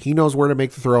 he knows where to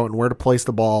make the throw and where to place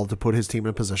the ball to put his team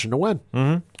in a position to win.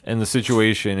 Mm-hmm. And the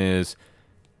situation is,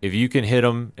 if you can hit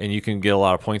them and you can get a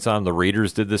lot of points on them, the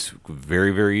Raiders did this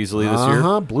very, very easily this year.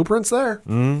 Blueprint's there.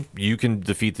 You can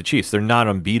defeat the Chiefs. They're not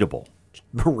unbeatable.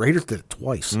 The Raiders did it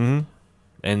twice.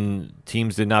 And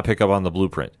teams did not pick up on the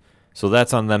blueprint. So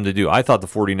that's on them to do. I thought the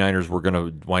 49ers were going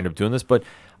to wind up doing this, but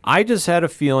I just had a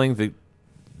feeling that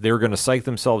they were going to psych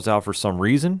themselves out for some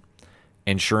reason,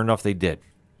 and sure enough, they did.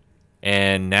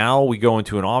 And now we go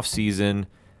into an offseason.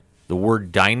 The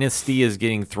word dynasty is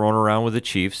getting thrown around with the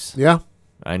Chiefs. Yeah.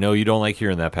 I know you don't like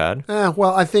hearing that, Pat.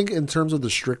 Well, I think in terms of the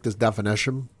strictest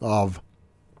definition of,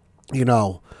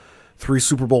 3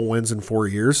 Super Bowl wins in 4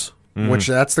 years, which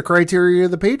that's the criteria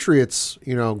the Patriots,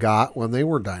 got when they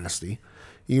were dynasty.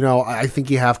 I think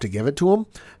you have to give it to them.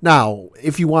 Now,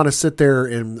 if you want to sit there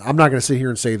and I'm not going to sit here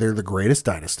and say they're the greatest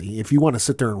dynasty. If you want to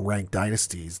sit there and rank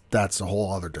dynasties, that's a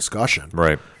whole other discussion,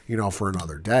 right? For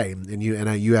another day. And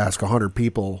you ask 100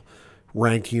 people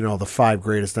ranked, the 5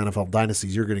 greatest NFL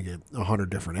dynasties, you're going to get 100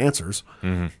 different answers.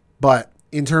 But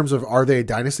in terms of are they a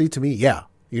dynasty, to me, yeah.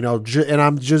 And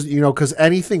I'm just, because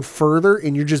anything further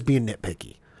and you're just being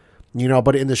nitpicky.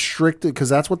 But in the strict, because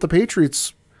that's what the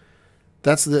Patriots,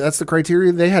 that's the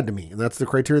criteria they had to meet, and that's the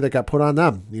criteria that got put on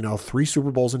them. 3 Super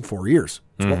Bowls in 4 years.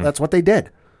 That's what they did.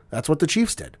 That's what the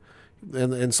Chiefs did.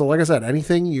 And so, like I said,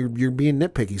 anything you're being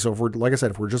nitpicky. So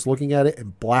if we're just looking at it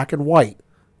in black and white,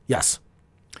 yes,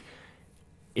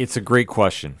 it's a great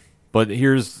question. But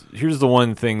here's the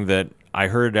one thing that I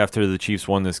heard after the Chiefs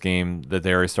won this game that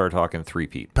they already started talking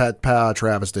three-peat.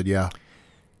 Travis did, yeah.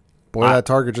 Boy, that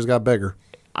target just got bigger.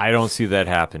 I don't see that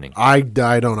happening. I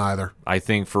don't either. I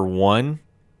think, for one,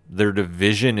 their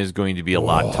division is going to be a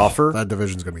lot tougher. That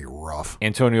division's going to be rough.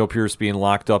 Antonio Pierce being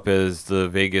locked up as the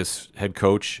Vegas head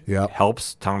coach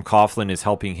helps. Tom Coughlin is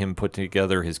helping him put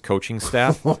together his coaching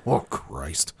staff. Oh,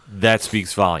 Christ. That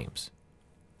speaks volumes.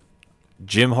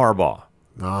 Jim Harbaugh.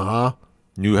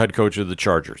 New head coach of the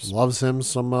Chargers. Loves him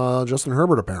some Justin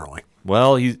Herbert, apparently.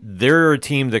 Well, they're a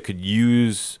team that could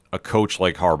use a coach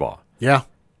like Harbaugh. Yeah.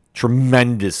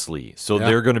 Tremendously. So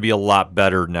they're going to be a lot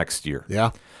better next year.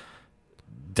 Yeah.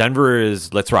 Denver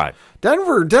is, let's ride.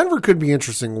 Denver could be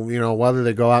interesting, whether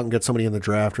they go out and get somebody in the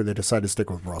draft or they decide to stick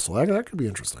with Russell. That could be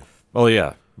interesting. Oh,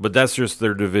 yeah. But that's just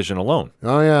their division alone.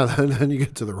 Oh, yeah. Then you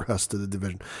get to the rest of the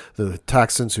division. The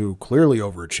Texans, who clearly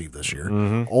overachieved this year,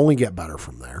 only get better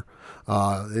from there.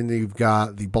 Then you've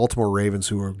got the Baltimore Ravens,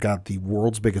 who have got the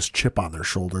world's biggest chip on their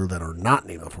shoulder that are not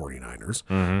named the 49ers.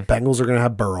 Bengals are going to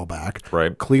have Burrow back.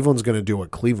 Right. Cleveland's going to do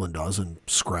what Cleveland does and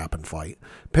scrap and fight.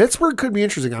 Pittsburgh could be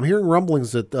interesting. I'm hearing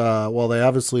rumblings that, they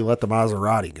obviously let the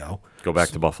Maserati go. Go back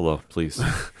to Buffalo, please.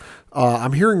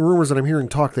 I'm hearing rumors and I'm hearing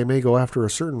talk they may go after a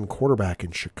certain quarterback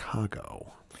in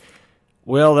Chicago.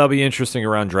 Well, that'll be interesting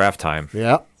around draft time.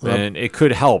 Yeah. And it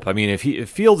could help. I mean, if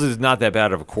Fields is not that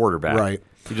bad of a quarterback, Right.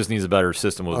 He just needs a better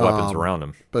system with weapons around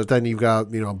him. But then you've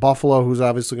got, Buffalo, who's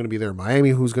obviously going to be there. Miami,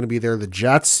 who's going to be there. The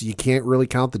Jets, you can't really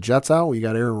count the Jets out. You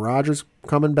got Aaron Rodgers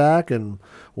coming back, and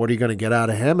what are you going to get out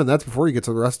of him? And that's before you get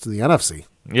to the rest of the NFC.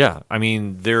 Yeah, I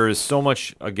mean, there is so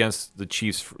much against the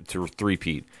Chiefs to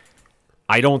three-peat.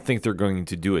 I don't think they're going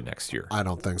to do it next year. I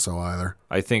don't think so either.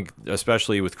 I think,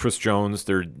 especially with Chris Jones,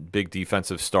 their big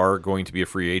defensive star, going to be a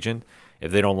free agent,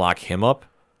 if they don't lock him up,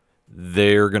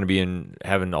 they're going to be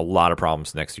having a lot of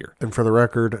problems next year. And for the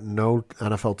record, no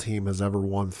NFL team has ever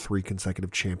won 3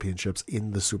 consecutive championships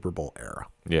in the Super Bowl era.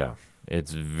 Yeah,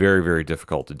 it's very, very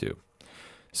difficult to do.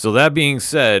 So that being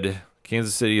said,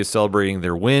 Kansas City is celebrating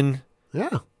their win.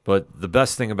 Yeah. But the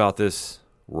best thing about this,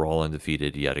 we're all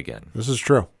undefeated yet again. This is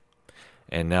true.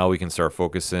 And now we can start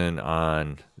focusing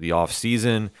on the off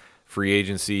season. Free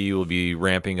agency will be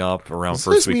ramping up around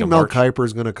first week of Mel March. Kiper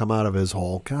is going to come out of his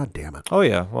hole. God damn it. Oh,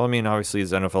 yeah. Well, I mean, obviously,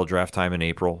 it's NFL draft time in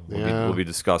April. We'll be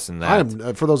discussing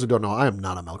that. For those who don't know, I am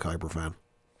not a Mel Kiper fan.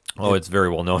 Oh, it's very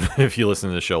well known if you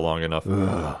listen to the show long enough.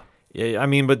 Yeah, I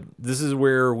mean, but this is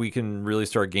where we can really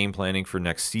start game planning for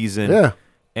next season. Yeah.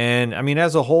 And, I mean,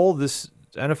 as a whole, this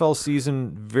NFL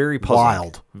season, very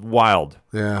puzzling. Wild.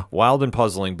 Yeah. Wild and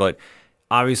puzzling, but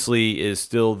obviously is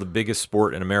still the biggest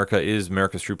sport in America, is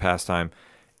America's true pastime.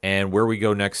 And where we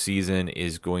go next season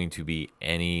is going to be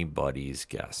anybody's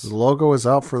guess. The logo is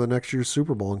out for the next year's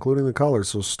Super Bowl, including the colors,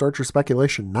 so start your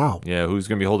speculation now. Yeah, who's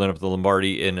going to be holding up the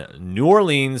Lombardi in New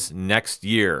Orleans next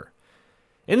year?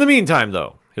 In the meantime,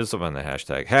 though, hit us up on the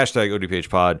hashtag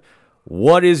ODPHpod.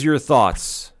 What is your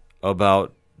thoughts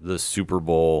about the Super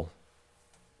Bowl,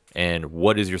 and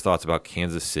what is your thoughts about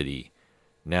Kansas City?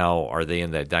 Now, are they in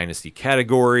that dynasty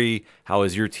category? How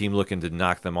is your team looking to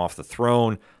knock them off the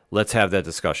throne? Let's have that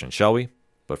discussion, shall we?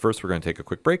 But first, we're going to take a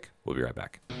quick break. We'll be right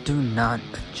back. Do not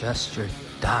adjust your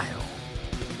dial.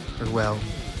 Or, well,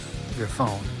 your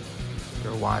phone,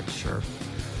 your watch, or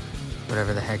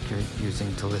whatever the heck you're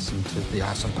using to listen to the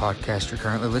awesome podcast you're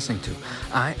currently listening to.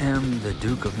 I am the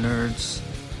Duke of Nerds,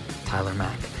 Tyler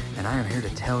Mack, and I am here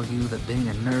to tell you that being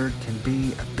a nerd can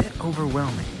be a bit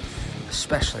overwhelming,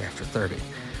 especially after 30.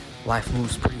 Life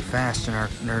moves pretty fast in our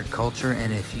nerd culture,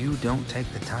 and if you don't take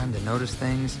the time to notice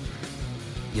things,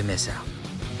 you miss out.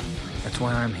 That's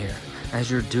why I'm here. As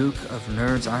your Duke of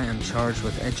Nerds, I am charged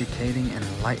with educating,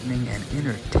 enlightening, and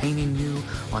entertaining you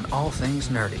on all things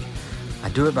nerdy. I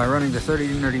do it by running the 30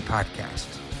 to Nerdy podcast.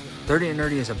 30 to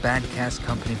Nerdy is a Badcast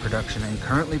Company production and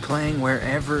currently playing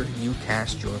wherever you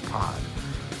cast your pod.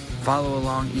 Follow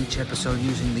along each episode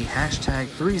using the hashtag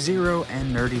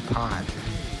 30andNerdyPod.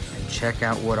 And check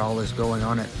out what all is going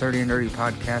on at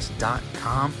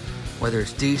 30andNerdyPodcast.com. Whether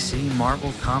it's DC,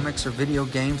 Marvel, comics, or video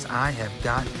games, I have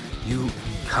got you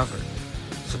covered.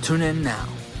 So tune in now.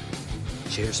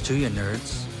 Cheers to you,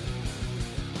 nerds.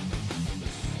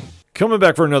 Coming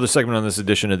back for another segment on this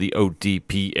edition of the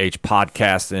ODPH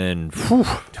podcast, and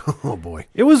Oh, boy.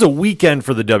 it was a weekend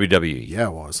for the WWE. Yeah,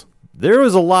 it was. There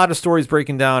was a lot of stories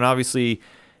breaking down. Obviously,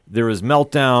 there was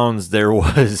meltdowns. There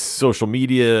was social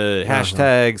media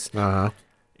hashtags.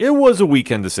 It was a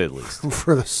weekend, to say the least.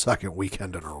 For the second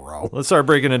weekend in a row. Let's start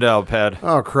breaking it down, Pat.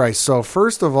 Oh, Christ. So,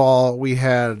 first of all, we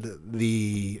had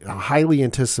the highly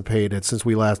anticipated, since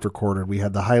we last recorded, we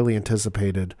had the highly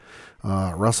anticipated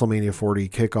WrestleMania 40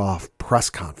 kickoff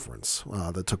press conference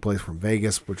that took place from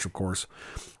Vegas, which, of course,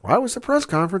 why was the press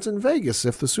conference in Vegas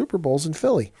if the Super Bowl's in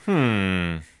Philly?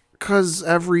 Because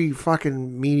every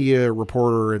fucking media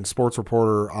reporter and sports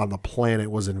reporter on the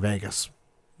planet was in Vegas.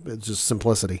 It's just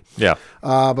simplicity. Yeah.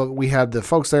 But we had the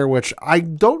folks there, which I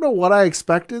don't know what I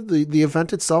expected. The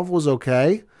event itself was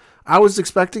okay. I was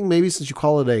expecting maybe, since you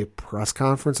call it a press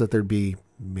conference, that there'd be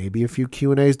maybe a few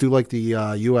Q&As, do like the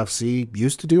UFC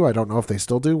used to do. I don't know if they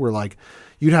still do, where like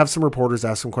you'd have some reporters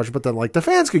ask some questions, but then like the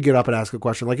fans could get up and ask a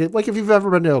question. Like if you've ever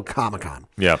been to a Comic-Con.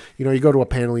 Yeah. You know, you go to a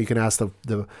panel, you can ask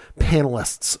the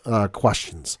panelists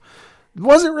questions. It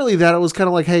wasn't really that. It was kind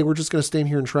of like, hey, we're just going to stand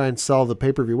here and try and sell the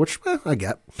pay-per-view, which I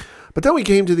get. But then we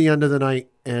came to the end of the night,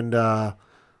 and well,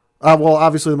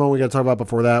 obviously the moment we got to talk about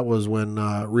before that was when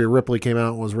Rhea Ripley came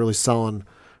out and was really selling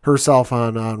herself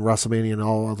on WrestleMania and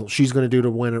all she's going to do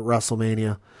to win at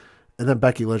WrestleMania. And then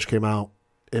Becky Lynch came out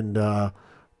and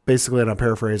basically, and I'm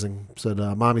paraphrasing, said,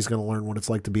 Mommy's going to learn what it's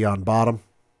like to be on bottom.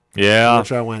 Yeah.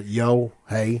 Which I went, yo,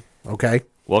 hey, okay.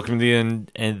 Welcome to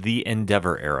the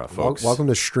Endeavor era, folks. Welcome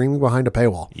to streaming behind a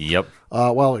paywall. Yep.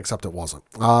 Well, except it wasn't.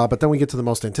 But then we get to the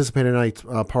most anticipated night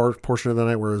portion of the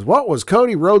night, where is what was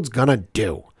Cody Rhodes gonna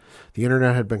do? The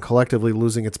internet had been collectively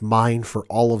losing its mind for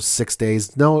all of 6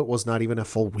 days. No, it was not even a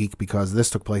full week, because this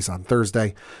took place on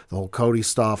Thursday. The whole Cody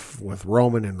stuff with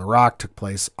Roman and The Rock took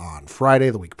place on Friday,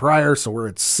 the week prior. So we're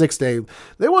at 6 days.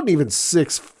 They wasn't even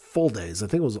 6 full days. I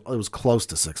think it was close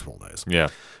to 6 full days. Yeah.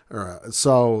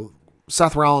 So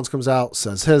Seth Rollins comes out,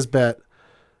 says his bit.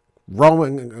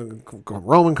 Roman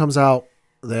comes out.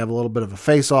 They have a little bit of a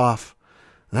face-off.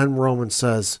 Then Roman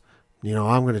says,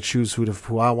 I'm going to choose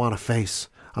who I want to face.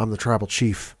 I'm the tribal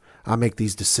chief. I make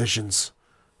these decisions,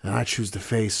 and I choose to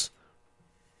face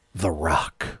The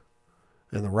Rock.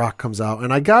 And The Rock comes out,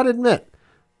 and I got to admit,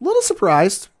 a little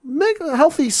surprised. Make a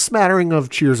healthy smattering of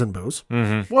cheers and boos.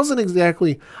 Mm-hmm. Wasn't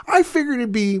exactly, I figured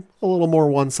it'd be a little more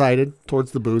one-sided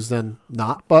towards the boos than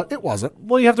not, but it wasn't.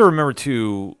 Well, you have to remember,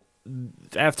 too,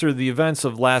 after the events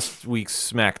of last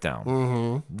week's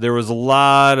SmackDown, there was a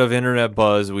lot of internet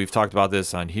buzz. We've talked about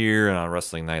this on here and on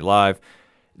Wrestling Night Live,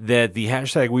 that the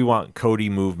hashtag We Want Cody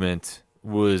movement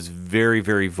was very,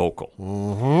 very vocal.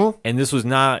 Mm-hmm. And this was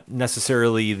not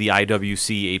necessarily the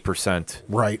IWC 8%.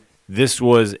 Right. This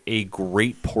was a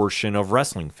great portion of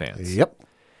wrestling fans. Yep.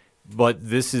 But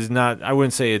this is not, I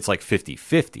wouldn't say it's like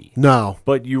 50-50. No.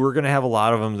 But you were going to have a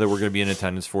lot of them that were going to be in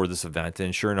attendance for this event.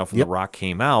 And sure enough, when The Rock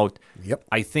came out,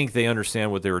 I think they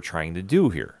understand what they were trying to do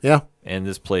here. Yeah. And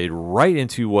this played right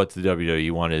into what the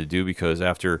WWE wanted to do, because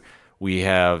after we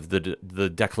have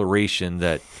the declaration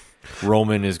that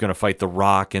Roman is going to fight The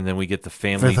Rock, and then we get the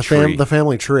family tree. The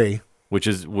family tree. Which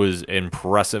was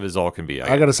impressive as all can be.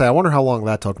 I got to say, I wonder how long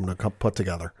that took them to put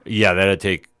together. Yeah, that'd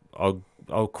take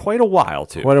quite a while,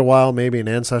 too. Quite a while, maybe an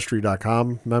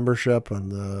Ancestry.com membership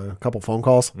and a couple phone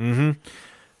calls. Mm-hmm.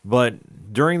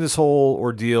 But during this whole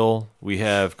ordeal, we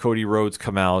have Cody Rhodes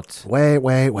come out. Wait.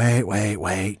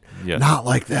 Yes. Not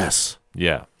like this.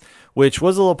 Yeah. Which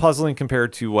was a little puzzling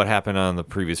compared to what happened on the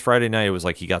previous Friday night. It was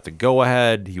like he got the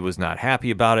go-ahead. He was not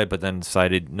happy about it, but then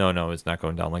decided, no, it's not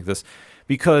going down like this.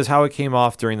 Because how it came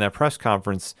off during that press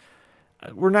conference,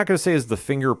 we're not going to say is the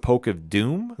finger poke of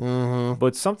doom,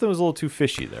 but something was a little too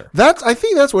fishy there. I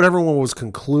think that's what everyone was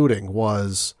concluding,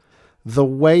 was the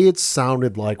way it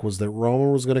sounded like was that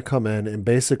Roman was going to come in and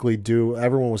basically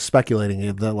everyone was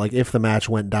speculating that, like, if the match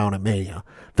went down at Mania,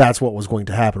 that's what was going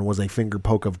to happen, was a finger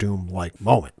poke of doom like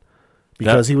moment.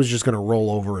 Because he was just going to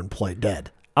roll over and play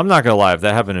dead. I'm not going to lie. If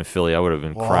that happened in Philly, I would have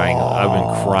been crying. I would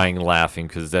have been crying laughing,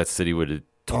 because that city would have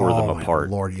tore them apart.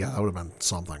 Lord, yeah, that would have been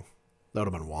something. That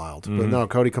would have been wild. But no,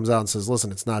 Cody comes out and says,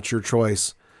 listen, it's not your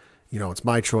choice. It's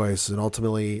my choice. And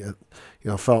ultimately,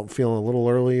 feeling a little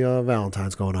early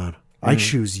Valentine's going on. I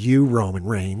choose you, Roman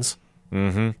Reigns.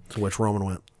 To which Roman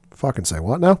went, fucking say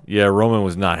what now? Yeah, Roman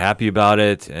was not happy about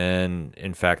it, and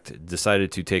in fact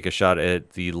decided to take a shot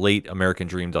at the late American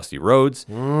Dream Dusty Rhodes,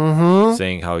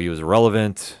 saying how he was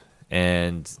irrelevant,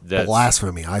 and that's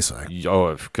blasphemy, I say.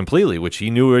 Oh, completely, which he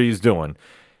knew what he was doing.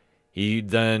 He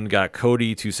then got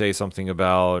Cody to say something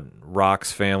about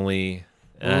Rock's family,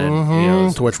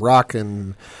 and to which Rock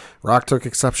took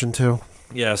exception to.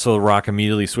 Yeah, so Rock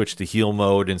immediately switched to heel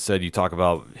mode and said, "You talk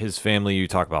about his family, you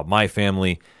talk about my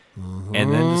family."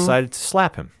 And then decided to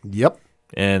slap him. Yep.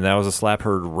 And that was a slap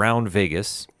heard round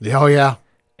Vegas. Oh, yeah.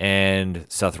 And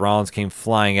Seth Rollins came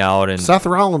flying out. And Seth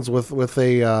Rollins with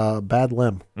a bad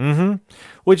limb. Mm-hmm.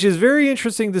 Which is very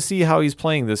interesting to see how he's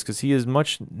playing this, because he is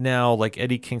much now like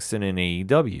Eddie Kingston in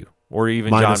AEW. Or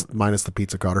even minus the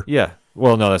pizza cutter. Yeah.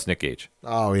 Well, no, that's Nick Gage.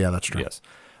 Oh, yeah, that's true. Yes.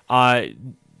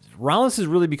 Rollins has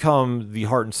really become the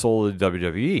heart and soul of the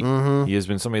WWE. He has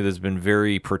been somebody that's been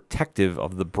very protective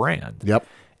of the brand. Yep.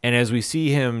 And as we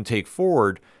see him take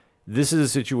forward, this is a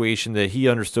situation that he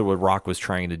understood what Rock was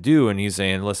trying to do, and he's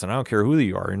saying, listen, I don't care who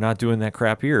you are. You're not doing that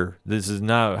crap here. This is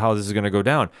not how this is going to go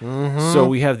down. So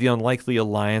we have the unlikely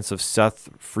alliance of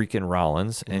Seth freaking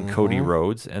Rollins and Cody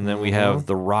Rhodes, and then we have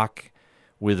The Rock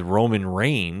with Roman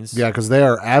Reigns. Yeah, because they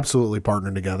are absolutely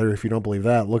partnered together. If you don't believe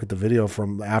that, look at the video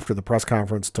from after the press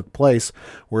conference took place,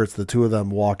 where it's the two of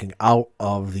them walking out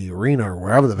of the arena or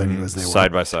wherever the venue is. They were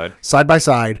side by side. Side by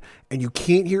side, and you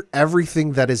can't hear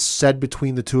everything that is said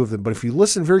between the two of them. But if you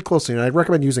listen very closely, and I'd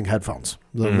recommend using headphones,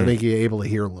 they make you able to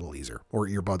hear a little easier, or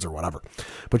earbuds or whatever.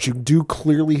 But you do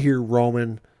clearly hear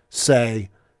Roman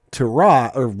say to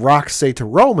Rock, or Rock say to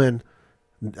Roman,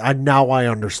 now I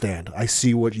understand. I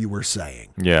see what you were saying.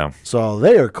 Yeah. So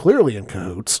they are clearly in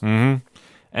cahoots. And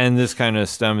this kind of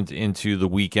stemmed into the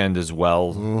weekend as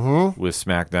well with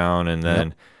SmackDown. And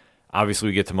then Obviously,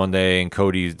 we get to Monday, and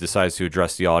Cody decides to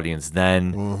address the audience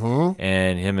then. Mm-hmm.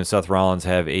 And him and Seth Rollins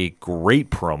have a great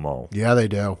promo, Yeah, they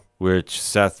do. which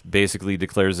Seth basically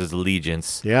declares his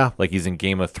allegiance. Yeah. Like he's in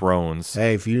Game of Thrones.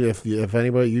 Hey, if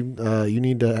anybody you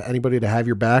need anybody to have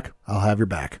your back, I'll have your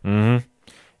back. Mm-hmm.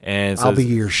 And I'll says, be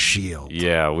your shield.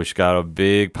 yeah, which got a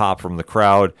big pop from the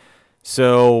crowd.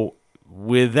 So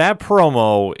with that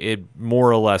promo, it more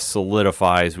or less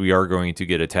solidifies we are going to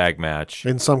get a tag match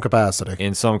In some capacity.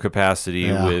 in some capacity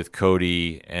Yeah. with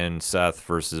Cody and Seth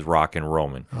versus Rock and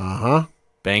Roman, Uh-huh.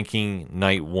 banking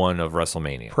night 1 of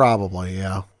WrestleMania, Probably,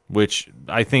 yeah. which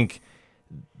I think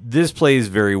this plays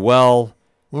very well.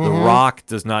 The Rock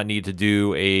does not need to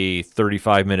do a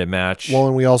 35-minute match. Well,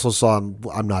 and we also saw,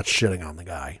 I'm not shitting on the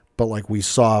guy, but like we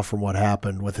saw from what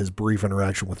happened with his brief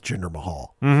interaction with Jinder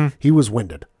Mahal, he was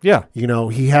winded. Yeah. You know,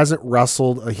 he hasn't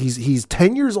wrestled. He's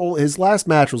 10 years old. His last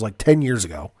match was like 10 years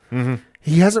ago.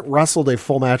 He hasn't wrestled a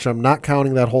full match. I'm not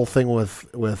counting that whole thing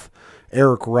with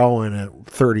Eric Rowan at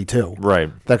 32.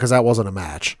 Right. Because that wasn't a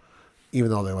match,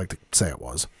 even though they like to say it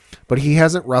was. But he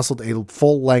hasn't wrestled a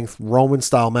full-length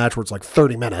Roman-style match where it's like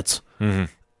 30 minutes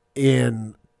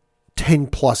in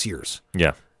 10-plus years.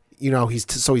 Yeah. You know, he's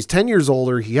 10 years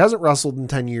older. He hasn't wrestled in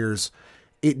 10 years.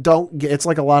 It's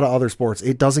like a lot of other sports.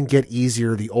 It doesn't get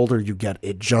easier the older you get.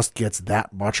 It just gets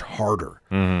that much harder.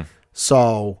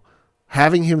 So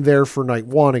having him there for night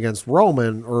 1 against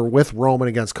Roman, or with Roman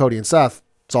against Cody and Seth,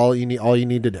 it's all you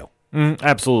need to do.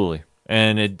 Absolutely.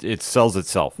 And it sells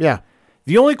itself. Yeah.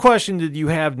 The only question that you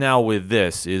have now with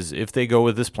this is if they go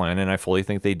with this plan, and I fully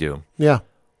think they do, Yeah.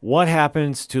 what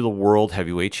happens to the World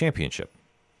Heavyweight Championship?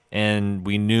 And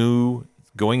we knew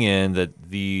going in that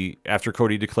after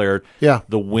Cody declared Yeah.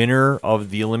 the winner of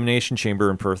the Elimination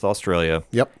Chamber in Perth, Australia,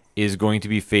 Yep. is going to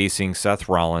be facing Seth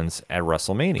Rollins at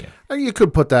WrestleMania. You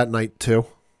could put that night too.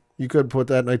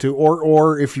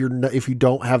 Or if you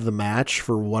don't have the match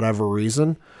for whatever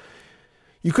reason,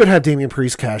 you could have Damian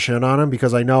Priest cash in on him,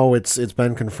 because I know it's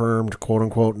been confirmed, quote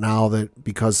unquote, now that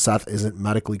because Seth isn't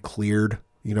medically cleared,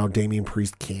 you know, Damian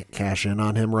Priest can't cash in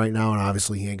on him right now, and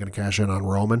obviously he ain't going to cash in on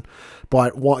Roman.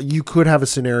 But you could have a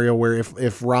scenario where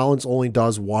if Rollins only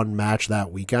does one match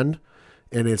that weekend,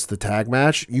 and it's the tag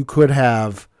match, you could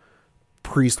have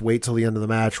Priest wait till the end of the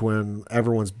match when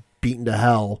everyone's beaten to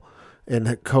hell, and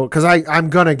because I'm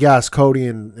gonna guess Cody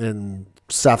and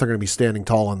Seth are gonna be standing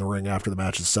tall in the ring after the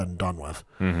match is said and done with,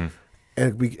 and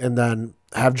then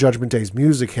have Judgment Day's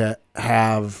music hit,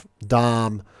 have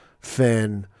Dom,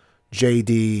 Finn,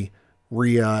 JD,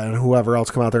 Rhea, and whoever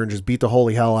else come out there and just beat the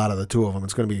holy hell out of the two of them.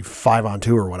 It's gonna be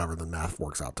 5-on-2 or whatever the math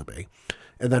works out to be,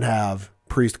 and then have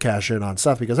Priest cash in on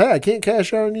Seth because, hey, I can't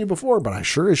cash out on you before, but I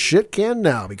sure as shit can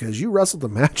now because you wrestled the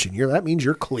match and that means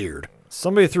you're cleared.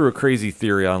 Somebody threw a crazy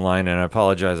theory online, and I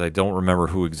apologize, I don't remember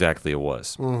who exactly it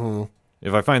was.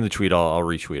 If I find the tweet, I'll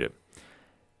retweet it.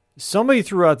 Somebody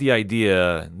threw out the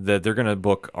idea that they're going to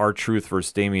book R-Truth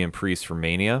versus Damian Priest for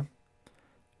Mania.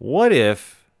 What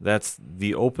if that's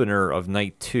the opener of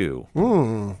night 2,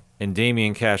 and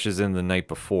Damian cashes in the night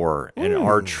before, and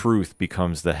R-Truth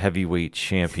becomes the heavyweight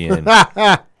champion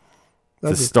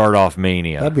to start off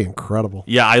Mania? That'd be incredible.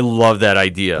 Yeah, I love that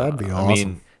idea. That'd be I awesome.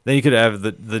 mean, then you could have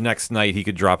the next night, he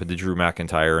could drop it to Drew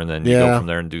McIntyre, and then you go from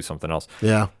there and do something else.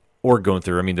 Yeah. Or going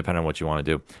through, I mean, depending on what you want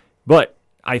to do. But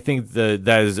I think that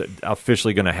is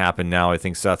officially going to happen now. I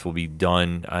think Seth will be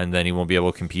done, and then he won't be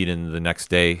able to compete in the next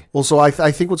day. Well, so I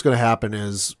think what's going to happen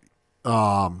is they're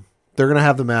going to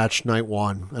have the match night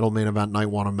 1. It'll main event night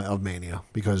 1 of Mania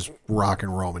because Rock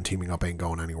and Roman teaming up ain't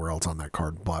going anywhere else on that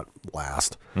card but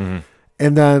last. And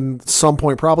then some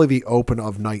point, probably the open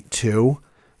of night 2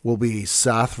 will be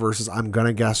Seth versus, I'm going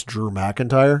to guess, Drew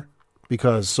McIntyre,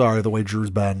 because, sorry, the way Drew's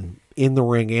been in the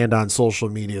ring and on social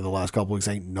media the last couple weeks,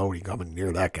 ain't nobody coming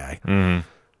near that guy.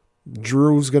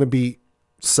 Drew's going to beat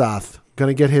Seth, going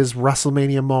to get his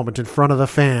WrestleMania moment in front of the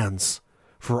fans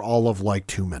for all of like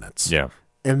 2 minutes. Yeah.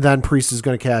 And then Priest is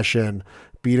going to cash in,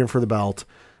 beat him for the belt,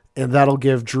 and that'll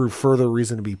give Drew further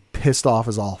reason to be pissed off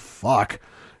as all fuck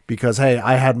because, hey,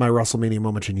 I had my WrestleMania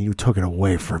moment and you took it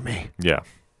away from me. Yeah.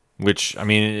 Which, I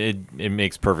mean, it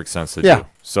makes perfect sense to do.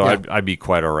 So I'd be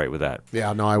quite all right with that.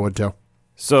 Yeah, no, I would too.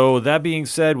 So that being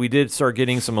said, we did start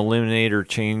getting some Eliminator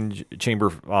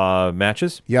Chamber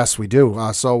matches. Yes, we do.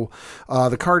 So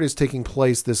the card is taking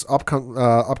place this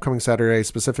upcoming Saturday,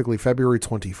 specifically February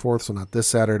 24th. So not this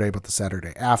Saturday, but the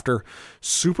Saturday after.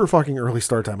 Super fucking early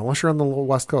start time. Unless you're on the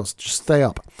West Coast, just stay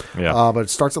up. Yeah. But it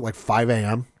starts at like 5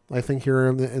 a.m. I think, here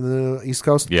in the East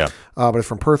Coast. Yeah. But it's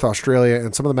from Perth, Australia.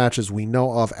 And some of the matches we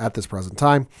know of at this present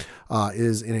time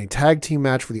is in a tag team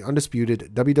match for the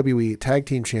undisputed WWE Tag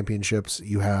Team Championships.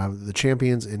 You have the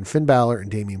champions in Finn Balor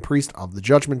and Damian Priest of the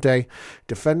Judgment Day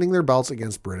defending their belts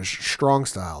against British Strong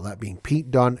Style, that being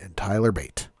Pete Dunne and Tyler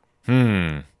Bate.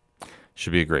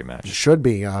 Should be a great match. Should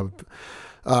be.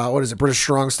 What is it? British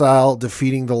Strong Style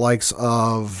defeating the likes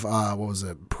of,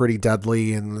 Pretty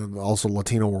Deadly, and also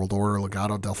Latino World Order.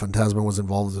 Legado del Fantasma was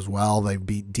involved as well. They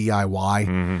beat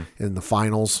DIY in the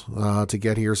finals to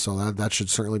get here, so that should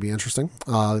certainly be interesting.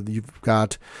 You've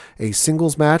got a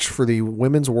singles match for the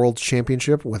Women's World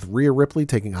Championship with Rhea Ripley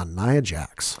taking on Nia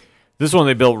Jax. This one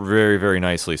they built very, very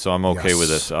nicely, so I'm okay with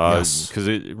this. Yes. Because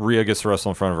Rhea gets to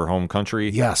wrestle in front of her home country.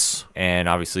 Yes. And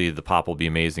obviously the pop will be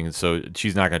amazing, so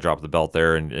she's not going to drop the belt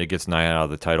there, and it gets Nia out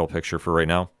of the title picture for right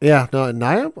now. Yeah, no,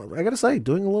 Nia, I got to say,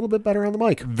 doing a little bit better on the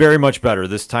mic. Very much better.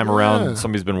 This time around,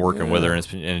 somebody's been working with her, and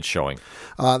it's showing.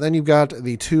 Then you've got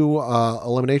the two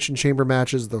Elimination Chamber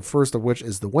matches, the first of which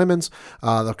is the women's.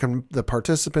 The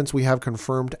participants we have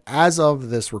confirmed as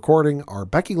of this recording are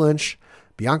Becky Lynch,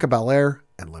 Bianca Belair,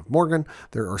 and Liv Morgan.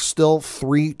 There are still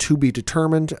 3 to be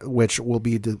determined, which will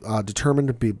be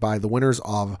determined by the winners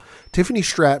of Tiffany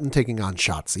Stratton taking on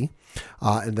Shotzi,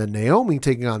 and then Naomi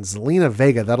taking on Zelina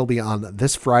Vega. That'll be on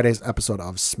this Friday's episode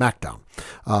of SmackDown.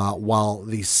 While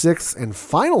the 6th and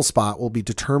final spot will be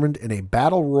determined in a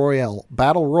Battle Royal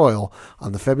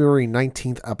on the February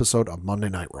 19th episode of Monday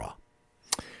Night Raw.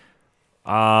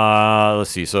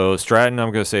 Let's see. So Stratton,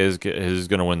 I'm going to say, is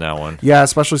going to win that one. Yeah,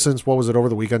 especially since, what was it, over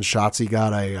the weekend, Shotzi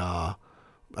got a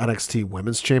NXT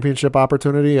Women's Championship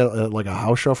opportunity at like a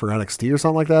house show for NXT or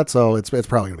something like that. So it's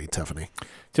probably going to be Tiffany.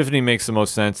 Tiffany makes the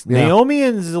most sense. Yeah. Naomi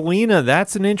and Zelina,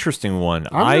 that's an interesting one.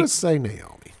 I'm going to say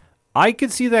Naomi. I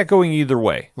could see that going either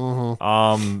way.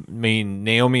 I mean,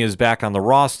 Naomi is back on the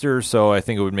roster, so I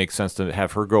think it would make sense to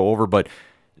have her go over, but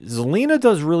Zelina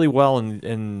does really well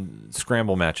in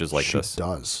scramble matches like this. She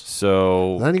does.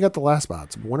 So then you got the last spot.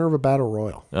 It's winner of a battle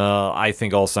royal. I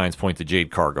think all signs point to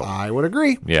Jade Cargill. I would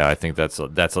agree. Yeah, I think that's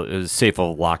as safe a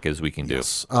lock as we can do.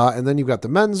 Yes. And then you've got the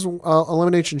men's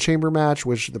Elimination Chamber match,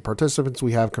 which the participants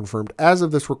we have confirmed as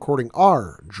of this recording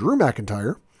are Drew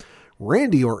McIntyre,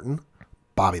 Randy Orton,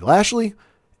 Bobby Lashley,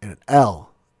 and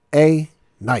L.A.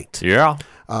 Knight. Yeah.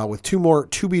 With 2 more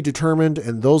to be determined,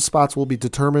 and those spots will be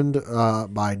determined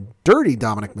by Dirty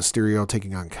Dominic Mysterio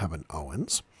taking on Kevin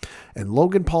Owens, and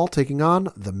Logan Paul taking on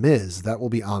The Miz. That will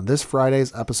be on this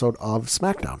Friday's episode of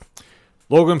SmackDown.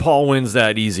 Logan Paul wins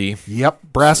that easy. Yep,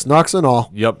 brass knucks and all.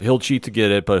 Yep, he'll cheat to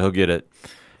get it, but he'll get it.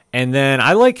 And then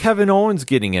I like Kevin Owens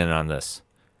getting in on this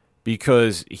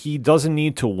because he doesn't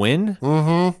need to win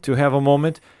to have a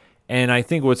moment. And I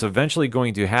think what's eventually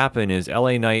going to happen is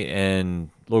LA Knight and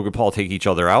Logan Paul take each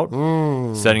other out,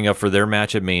 setting up for their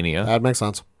match at Mania. That makes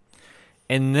sense.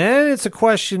 And then it's a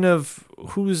question of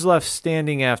who's left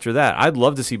standing after that. I'd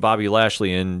love to see Bobby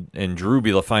Lashley and Drew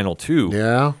be the final 2.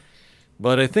 Yeah.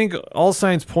 But I think all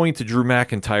signs point to Drew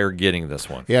McIntyre getting this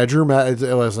one. Yeah,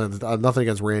 listen, nothing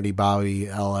against Randy, Bobby,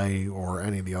 LA, or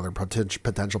any of the other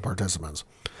potential participants.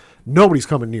 Nobody's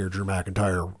coming near Drew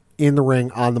McIntyre in the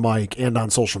ring, on the mic, and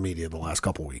on social media the last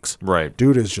couple weeks. Right.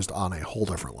 Dude is just on a whole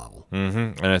different level.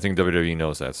 And I think WWE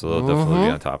knows that, so they'll definitely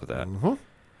be on top of that.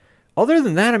 Other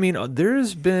than that, I mean,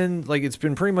 there's been, it's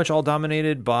been pretty much all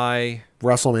dominated by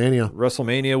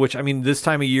WrestleMania, which, I mean, this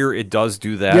time of year, it does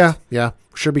do that. Yeah.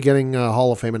 Should be getting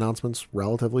Hall of Fame announcements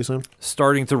relatively soon.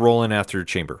 Starting to roll in after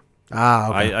Chamber.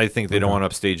 Okay. I think they don't want to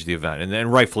upstage the event,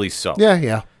 and rightfully so.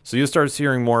 Yeah. So you'll start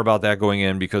hearing more about that going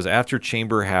in, because after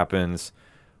Chamber happens,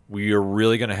 we are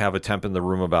really going to have a temp in the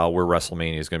room about where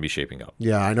WrestleMania is going to be shaping up.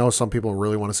 Yeah, I know some people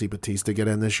really want to see Batista get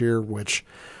in this year, which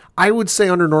I would say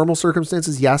under normal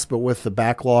circumstances, yes, but with the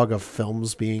backlog of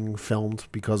films being filmed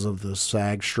because of the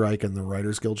SAG strike and the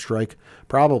Writers Guild strike,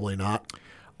 probably not.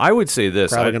 I would say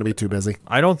this. Probably going to be too busy.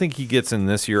 I don't think he gets in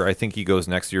this year. I think he goes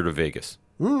next year to Vegas.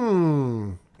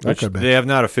 That could be. They have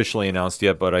not officially announced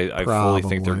yet, but I fully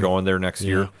think they're going there next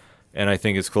year. And I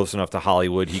think it's close enough to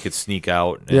Hollywood. He could sneak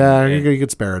out. You could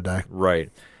spare a day.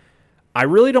 Right. I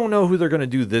really don't know who they're going to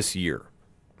do this year.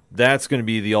 That's going to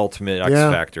be the ultimate X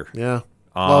factor. Yeah.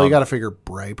 Well, you got to figure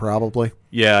Bray probably.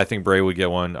 Yeah, I think Bray would get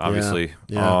one, obviously.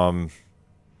 Yeah.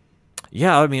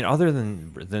 I mean, other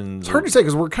than it's hard to say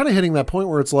because we're kind of hitting that point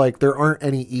where it's like there aren't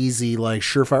any easy,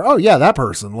 surefire, oh, yeah, that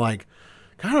person.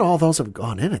 Kind of all those have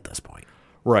gone in at this point.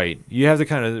 Right. You have to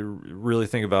kind of really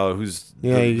think about who's the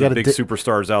big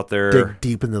superstars out there. Dig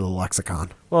deep into the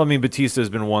lexicon. Well, I mean, Batista has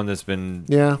been one that's been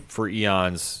for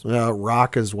eons.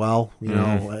 Rock as well,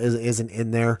 isn't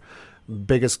in there.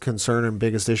 biggest concern and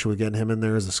biggest issue with getting him in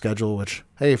there is the schedule, which,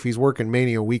 hey, if he's working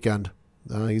Mania weekend,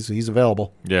 he's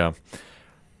available. Yeah.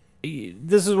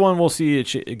 This is one we'll see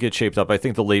it get shaped up. I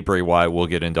think the late Bray Wyatt will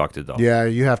get inducted, though. Yeah,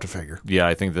 you have to figure. Yeah,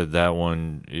 I think that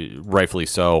one, rightfully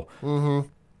so. Mm-hmm.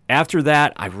 After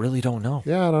that, I really don't know.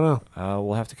 Yeah, I don't know.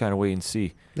 We'll have to kind of wait and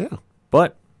see. Yeah.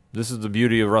 But this is the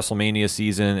beauty of WrestleMania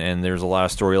season, and there's a lot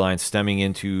of storylines stemming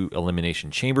into Elimination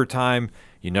Chamber time.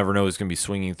 You never know who's going to be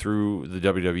swinging through the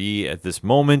WWE at this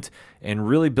moment, and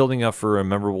really building up for a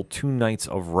memorable 2 nights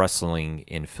of wrestling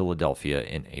in Philadelphia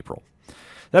in April.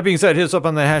 That being said, hit us up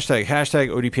on the hashtag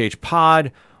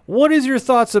ODPHpod. What is your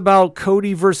thoughts about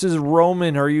Cody versus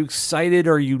Roman? Are you excited?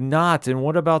 Are you not? And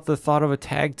what about the thought of a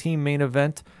tag team main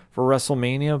event for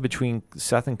WrestleMania between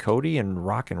Seth and Cody and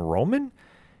Rock and Roman?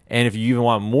 And if you even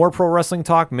want more pro wrestling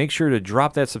talk, make sure to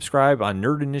drop that subscribe on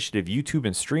Nerd Initiative YouTube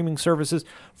and streaming services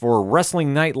for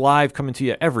Wrestling Night Live, coming to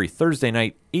you every Thursday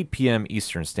night, 8 p.m.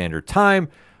 Eastern Standard Time,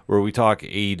 where we talk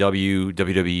AEW,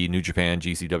 WWE, New Japan,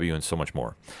 GCW, and so much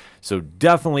more. So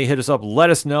definitely hit us up. Let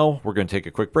us know. We're going to take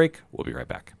a quick break. We'll be right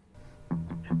back.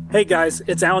 Hey guys,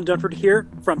 it's Alan Dunford here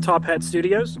from Top Hat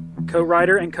Studios,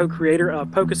 co-writer and co-creator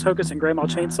of Pocus Hocus and Grandma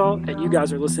Chainsaw, and you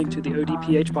guys are listening to the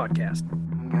ODPH podcast.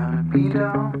 Gotta be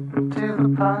down to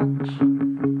the punch,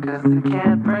 'cause they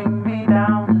can't bring me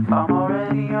down if I'm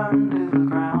already under the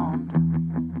ground.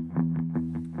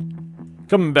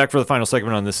 Coming back for the final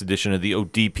segment on this edition of the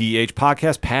ODPH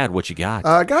podcast. Pad, what you got?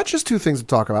 I got just 2 things to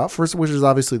talk about. First, which is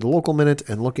obviously the local minute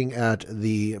and looking at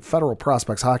the Federal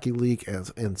Prospects Hockey League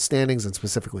and standings, and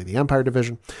specifically the Empire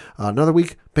Division. Another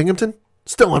week, Binghamton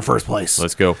still in first place.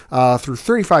 Let's go. Through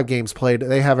 35 games played,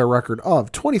 they have a record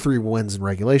of 23 wins in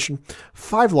regulation,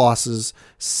 5 losses,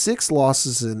 6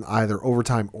 losses in either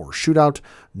overtime or shootout,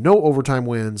 no overtime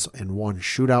wins, and 1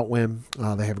 shootout win.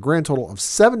 They have a grand total of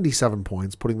 77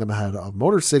 points, putting them ahead of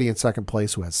Motor City in second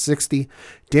place, who has 60,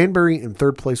 Danbury in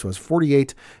third place, who has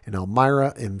 48, and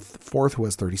Elmira in fourth, who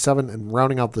has 37. And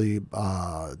rounding out the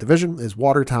division is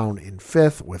Watertown in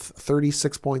fifth with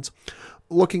 36 points.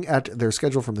 Looking at their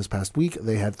schedule from this past week,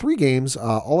 they had 3 games,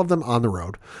 all of them on the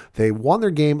road. They won their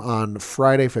game on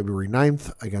Friday, February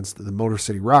 9th against the Motor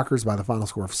City Rockers by the final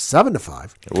score of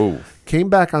 7-5. Whoa. Came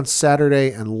back on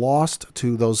Saturday and lost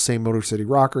to those same Motor City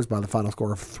Rockers by the final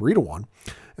score of 3-1.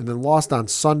 And then lost on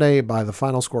Sunday by the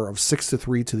final score of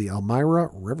 6-3 to the Elmira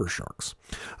River Sharks.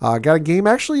 Got a game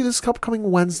actually this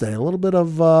upcoming Wednesday, a little bit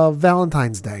of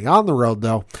Valentine's Day on the road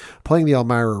though, playing the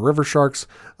Elmira River Sharks.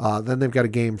 Then they've got a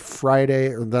game Friday,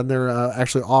 and then they're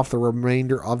actually off the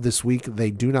remainder of this week.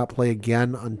 They do not play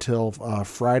again until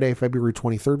Friday, February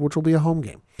 23rd, which will be a home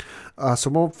game.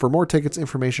 For more tickets,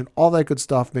 information, all that good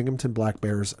stuff,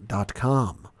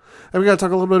 BinghamtonBlackBears.com. And we got to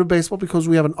talk a little bit of baseball because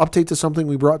we have an update to something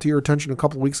we brought to your attention a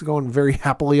couple of weeks ago, and very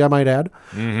happily, I might add.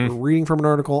 Mm-hmm. Reading from an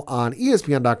article on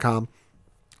ESPN.com.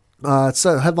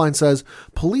 Headline says,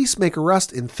 police make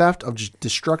arrest in theft of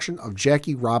destruction of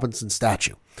Jackie Robinson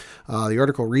statue. The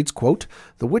article reads, quote,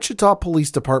 the Wichita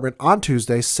Police Department on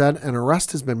Tuesday said an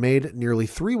arrest has been made nearly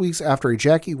 3 weeks after a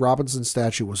Jackie Robinson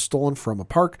statue was stolen from a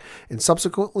park and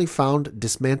subsequently found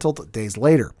dismantled days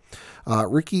later.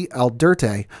 Ricky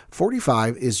Alderte,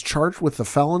 45, is charged with the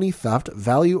felony theft,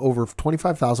 value over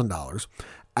 $25,000,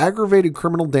 aggravated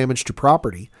criminal damage to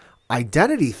property,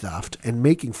 identity theft, and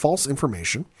making false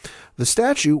information. The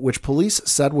statue, which police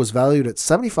said was valued at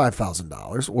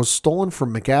 $75,000, was stolen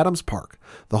from McAdams Park,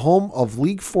 the home of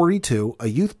League 42, a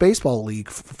youth baseball league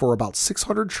for about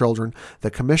 600 children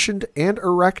that commissioned and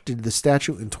erected the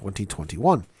statue in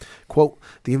 2021. Quote,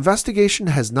 the investigation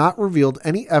has not revealed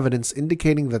any evidence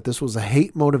indicating that this was a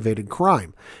hate-motivated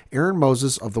crime, Aaron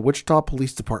Moses of the Wichita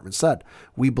Police Department said.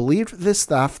 We believed this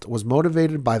theft was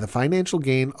motivated by the financial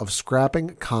gain of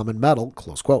scrapping common metal,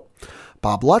 close quote.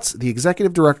 Bob Lutz, the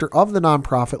executive director of the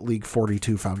nonprofit League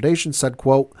 42 Foundation, said,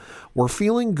 quote, we're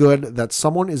feeling good that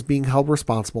someone is being held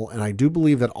responsible, and I do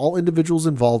believe that all individuals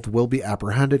involved will be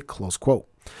apprehended, close quote.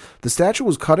 The statue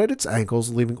was cut at its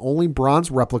ankles, leaving only bronze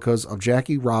replicas of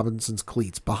Jackie Robinson's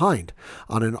cleats behind,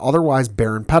 on an otherwise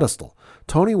barren pedestal.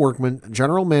 Tony Workman,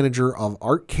 general manager of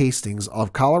Art Castings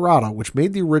of Colorado, which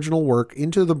made the original work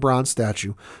into the bronze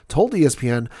statue, told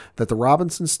ESPN that the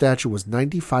Robinson statue was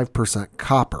 95%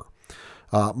 copper.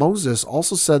 Moses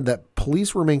also said that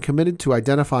police remain committed to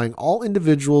identifying all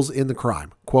individuals in the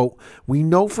crime. Quote, we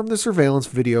know from the surveillance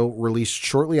video released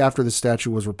shortly after the statue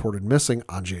was reported missing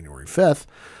on January 5th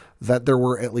that there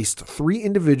were at least 3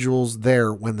 individuals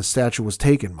there when the statue was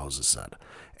taken, Moses said.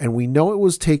 And we know it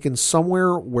was taken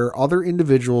somewhere where other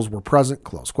individuals were present,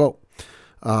 close quote.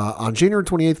 On January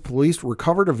 28th, police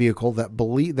recovered a vehicle that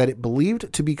it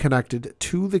believed to be connected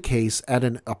to the case at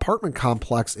an apartment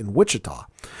complex in Wichita.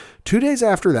 2 days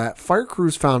after that, fire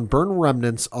crews found burned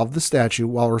remnants of the statue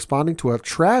while responding to a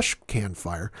trash can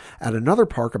fire at another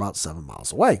park about 7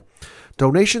 miles away.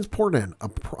 Donations poured in,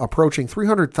 approaching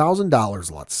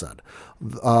 $300,000, Lutz said.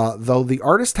 Though the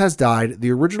artist has died,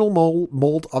 the original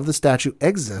mold of the statue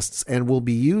exists and will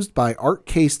be used by Art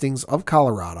Castings of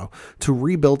Colorado to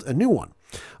rebuild a new one.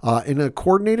 In a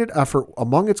coordinated effort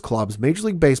among its clubs, Major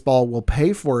League Baseball will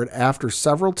pay for it after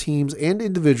several teams and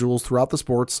individuals throughout the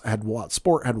sport had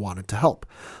wanted to help.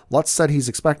 Lutz said he's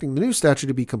expecting the new statue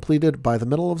to be completed by the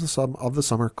middle of the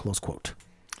summer, close quote.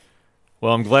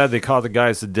 Well, I'm glad they caught the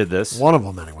guys that did this. One of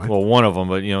them, anyway. Well, one of them,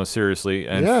 but, seriously.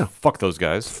 And fuck those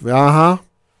guys. Uh-huh.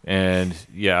 And,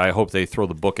 I hope they throw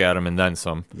the book at them and then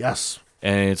some. Yes.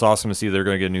 And it's awesome to see they're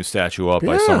going to get a new statue up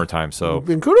by summertime. So,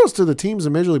 and kudos to the teams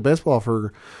in Major League Baseball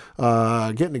for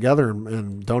getting together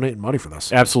and donating money for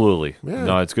this. Absolutely. Yeah.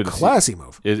 No, it's good. Classy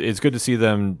move. It's good to see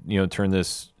them, turn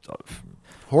this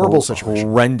horrible situation,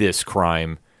 horrendous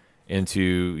crime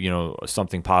into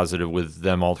something positive with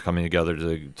them all coming together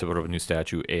to put up a new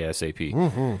statue ASAP.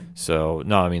 Mm-hmm. So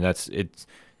no, I mean it's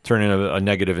turning a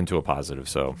negative into a positive.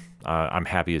 So I'm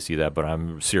happy to see that, but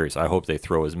I'm serious. I hope they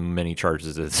throw as many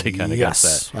charges as they can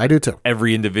against that. I do too.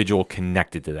 Every individual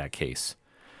connected to that case.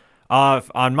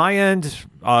 On my end,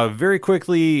 very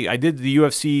quickly, I did the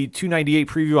UFC 298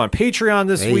 preview on Patreon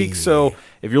this week. So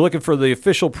if you're looking for the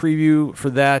official preview for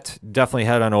that, definitely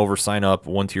head on over, sign up,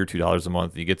 $1 tier, $2 a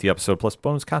month. You get the episode plus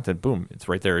bonus content. Boom. It's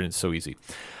right there, and it's so easy.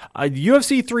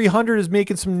 UFC 300 is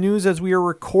making some news as we are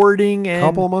recording. A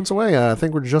couple of months away. I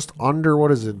think we're just under,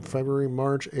 February,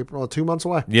 March, April, 2 months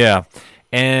away. Yeah.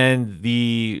 And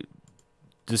the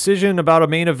decision about a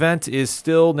main event is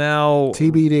still now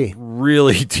TBD.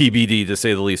 Really TBD, to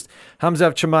say the least.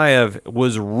 Khamzat Chimaev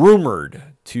was rumored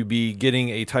to be getting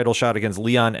a title shot against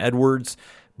Leon Edwards,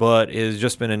 but it has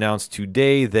just been announced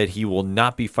today that he will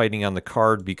not be fighting on the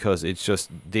card because it's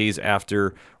just days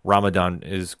after Ramadan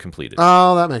is completed.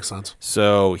 Oh, that makes sense.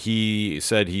 So he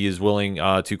said he is willing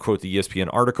to quote the ESPN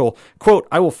article, quote,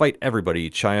 "I will fight everybody,"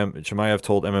 Chimaev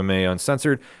told MMA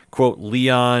Uncensored, quote,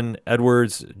 "Leon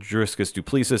Edwards, Dricus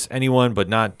Duplessis, anyone, but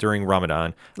not during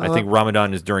Ramadan. I think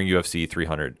Ramadan is during UFC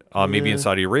 300. Maybe in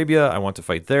Saudi Arabia. I want to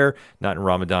fight there, not in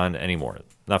Ramadan anymore.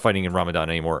 Not fighting in Ramadan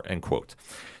anymore," end quote.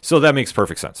 So that makes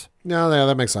perfect sense. No,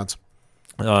 that makes sense.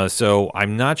 So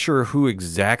I'm not sure who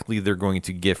exactly they're going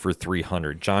to get for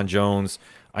 300. John Jones,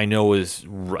 I know, is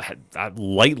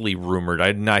lightly rumored. I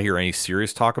did not hear any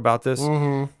serious talk about this,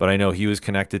 but I know he was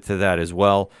connected to that as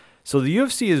well. So the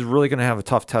UFC is really going to have a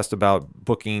tough test about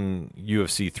booking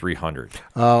UFC 300.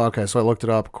 Oh, okay. So I looked it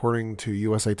up. According to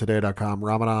usatoday.com,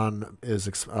 Ramadan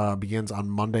begins on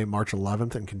Monday, March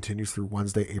 11th and continues through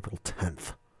Wednesday, April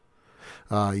 10th.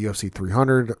 UFC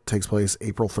 300 takes place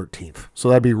April 13th. So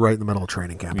that'd be right in the middle of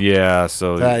training camp. Yeah.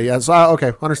 So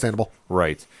okay. Understandable.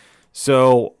 Right.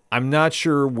 So I'm not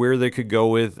sure where they could go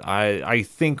with. I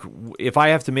think if I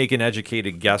have to make an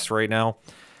educated guess right now,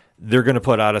 they're going to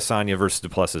put Adesanya versus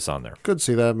Duplessis on there. Could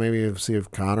see that. Maybe see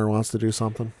if Conor wants to do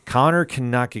something. Conor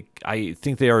cannot get... I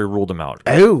think they already ruled him out.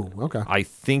 Oh, okay. I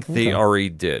think they already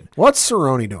did. What's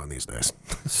Cerrone doing these days?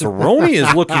 Cerrone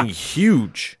is looking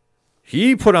huge.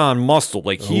 He put on muscle.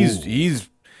 Like, he's...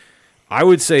 I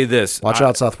would say this. Watch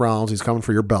out, Seth Rollins. He's coming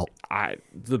for your belt.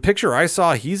 The picture I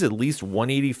saw, he's at least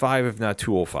 185, if not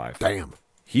 205. Damn.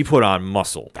 He put on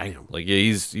muscle. Damn. Like, yeah,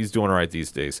 he's doing all right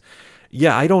these days.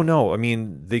 Yeah, I don't know. I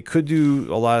mean, they could do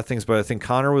a lot of things, but I think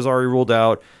Conor was already ruled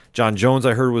out. John Jones,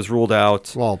 I heard, was ruled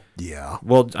out. Well, yeah.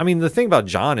 Well, I mean, the thing about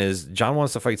John is John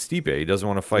wants to fight Stipe. He doesn't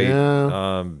want to fight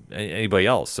anybody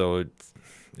else. So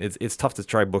it's tough to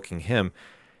try booking him.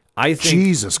 I think,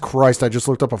 Jesus Christ, I just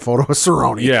looked up a photo of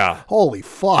Cerrone. Yeah. Holy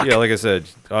fuck. Yeah, like I said.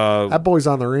 That boy's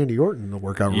on the Randy Orton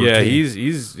workout routine. Yeah,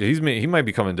 he might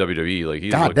be coming WWE. Like,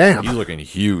 he's looking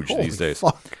huge these days.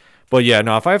 Fuck. But yeah,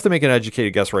 no, if I have to make an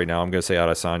educated guess right now, I'm going to say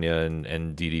Adesanya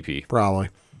and DDP. Probably.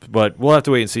 But we'll have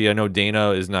to wait and see. I know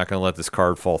Dana is not going to let this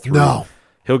card fall through. No.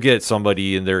 He'll get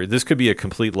somebody in there. This could be a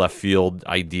complete left field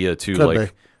idea, too,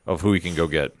 of who he can go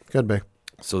get. Could be.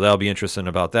 So that'll be interesting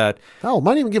about that. Hell,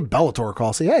 might even give Bellator a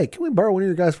call. Say, hey, can we borrow one of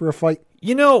your guys for a fight?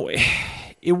 You know,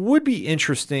 it would be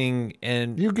interesting.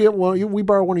 And you get one. We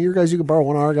borrow one of your guys. You can borrow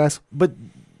one of our guys. But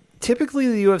typically,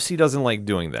 the UFC doesn't like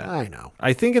doing that. I know.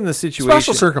 I think in the situation,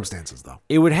 special circumstances, though,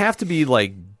 it would have to be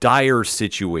like dire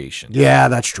situations. Yeah,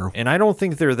 that's true. And I don't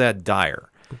think they're that dire,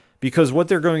 because what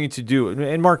they're going to do,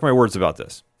 and mark my words about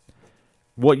this,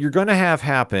 what you're going to have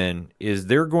happen is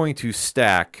they're going to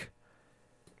stack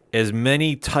as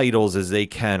many titles as they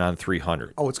can on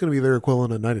 300. Oh, it's going to be their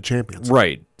equivalent of Night of Champions.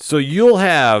 Right. So you'll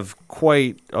have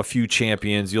quite a few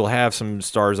champions. You'll have some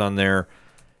stars on there.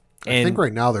 I think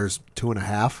right now there's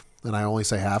 2.5, and I only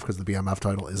say half because the BMF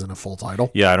title isn't a full title.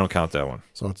 Yeah, I don't count that one.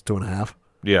 So it's 2.5.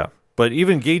 Yeah. But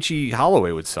even Gaethje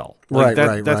Holloway would sell. Right.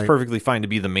 That's perfectly fine to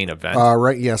be the main event.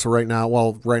 Right. Yeah. So right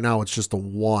now it's just the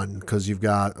one because you've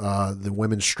got the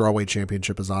women's strawweight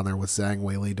championship is on there with Zhang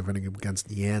Weili defending against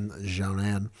Yan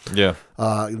Xiaonan. Yeah.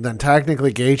 Then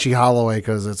technically Gaethje Holloway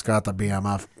because it's got the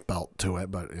BMF belt to it,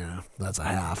 but yeah, that's a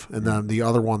half. And then the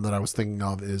other one that I was thinking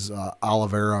of is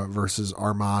Oliveira versus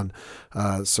Arman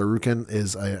Sarukin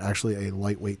is actually a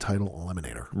lightweight title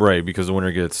eliminator. Right, because the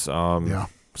winner gets yeah.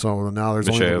 So now there's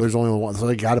only one. So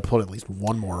they got to put at least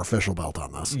one more official belt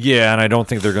on this. Yeah, and I don't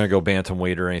think they're going to go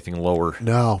bantamweight or anything lower.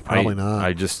 No, probably not.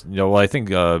 I just I think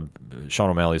Sean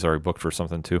O'Malley's already booked for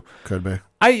something too. Could be.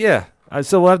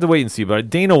 So we'll have to wait and see. But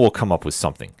Dana will come up with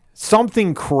something.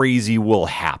 Something crazy will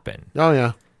happen. Oh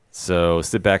yeah. So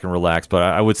sit back and relax. But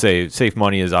I would say safe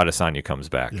money is Adesanya comes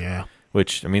back. Yeah.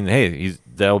 Which hey,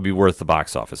 that'll be worth the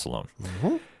box office alone.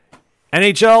 Mm-hmm.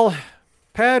 NHL.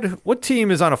 Pad, what team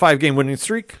is on a 5-game winning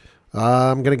streak?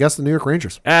 I'm going to guess the New York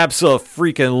Rangers.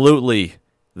 Absolutely.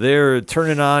 They're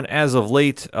turning on as of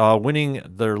late, winning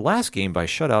their last game by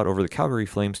shutout over the Calgary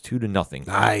Flames 2-0.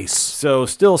 Nice. So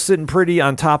still sitting pretty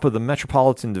on top of the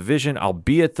Metropolitan Division,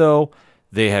 albeit, though,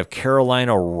 they have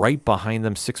Carolina right behind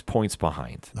them, 6 points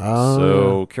behind.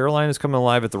 So Carolina's coming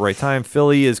alive at the right time.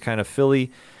 Philly is kind of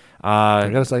Philly. I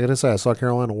gotta say, I saw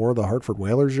Carolina wore the Hartford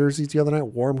Whalers jerseys the other night.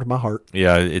 Warmed my heart.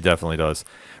 Yeah, it definitely does.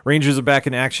 Rangers are back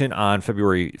in action on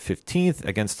February 15th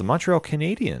against the Montreal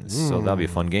Canadiens. So that'll be a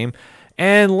fun game.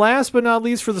 And last but not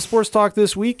least for the sports talk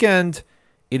this weekend,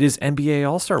 it is NBA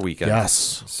All-Star Weekend.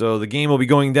 Yes. So the game will be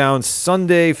going down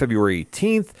Sunday, February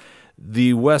 18th.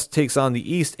 The West takes on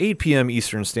the East, 8 p.m.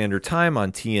 Eastern Standard Time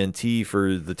on TNT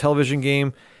for the television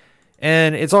game.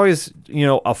 And it's always,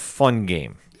 a fun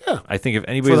game. Yeah, I think if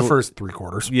anybody for the first 3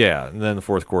 quarters, yeah, and then the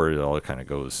fourth quarter, it all kind of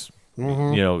goes.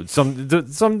 Some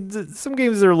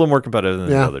games are a little more competitive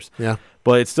than others. Yeah,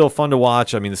 but it's still fun to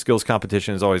watch. I mean, the skills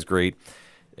competition is always great,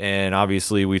 and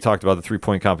obviously we talked about the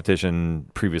 3-point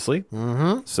competition previously.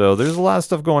 Mm-hmm. So there's a lot of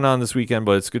stuff going on this weekend,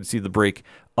 but it's good to see the break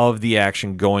of the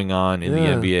action going on in the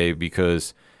NBA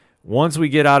because once we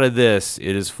get out of this,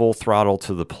 it is full throttle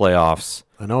to the playoffs.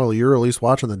 I know you're at least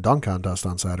watching the dunk contest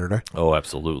on Saturday. Oh,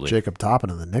 absolutely. Jacob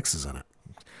Toppin and the Knicks is in it.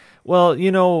 Well,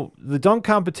 the dunk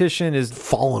competition is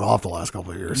fallen off the last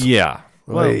couple of years. Yeah.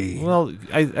 Well,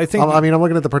 I think. I'm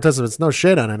looking at the participants. No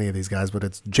shit on any of these guys, but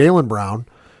it's Jaylen Brown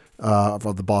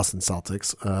of the Boston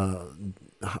Celtics,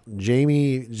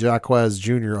 Jamie Jaquez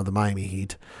Jr. of the Miami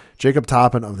Heat, Jacob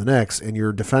Toppin of the Knicks, and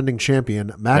your defending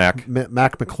champion Mac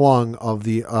McClung of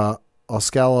the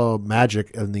Osceola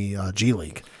Magic in the G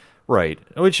League. Right,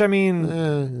 which I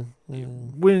mean,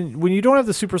 when you don't have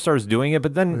the superstars doing it,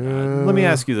 but then let me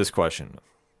ask you this question: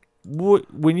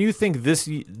 when you think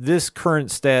this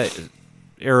current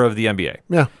era of the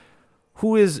NBA,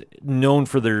 who is known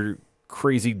for their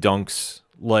crazy dunks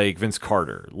like Vince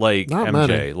Carter, like Not MJ,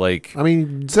 many. like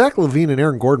Zach LaVine and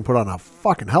Aaron Gordon put on a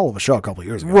fucking hell of a show a couple of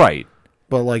years ago, right?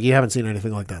 But you haven't seen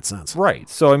anything like that since. Right.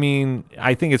 So, I mean,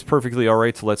 I think it's perfectly all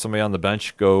right to let somebody on the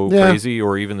bench go crazy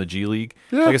or even the G League.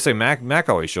 Yeah. Like I say, Mac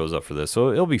always shows up for this,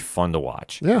 so it'll be fun to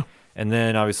watch. Yeah. And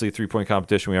then, obviously, 3-point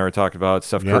competition we already talked about,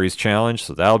 Steph Curry's challenge,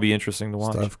 so that'll be interesting to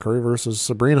watch. Steph Curry versus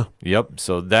Sabrina. Yep.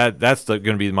 So that's going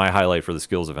to be my highlight for the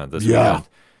skills event this weekend.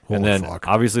 And then,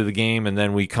 obviously, the game, and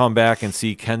then we come back and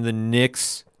see, can the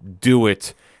Knicks do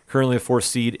it? Currently a 4th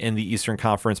seed in the Eastern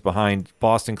Conference behind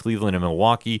Boston, Cleveland, and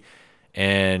Milwaukee.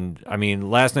 And, I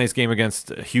mean, last night's game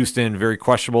against Houston, very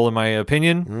questionable in my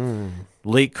opinion.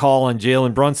 Late call on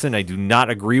Jalen Brunson, I do not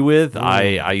agree with.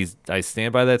 I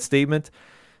stand by that statement.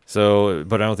 So,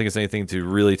 but I don't think it's anything to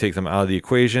really take them out of the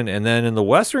equation. And then in the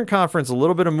Western Conference, a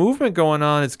little bit of movement going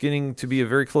on. It's getting to be a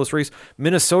very close race.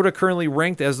 Minnesota currently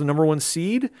ranked as the number 1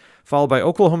 seed, followed by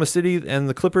Oklahoma City and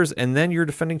the Clippers, and then your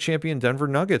defending champion Denver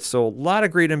Nuggets. So a lot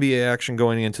of great NBA action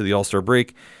going into the All-Star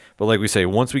break. But like we say,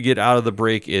 once we get out of the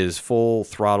break, is full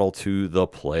throttle to the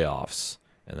playoffs.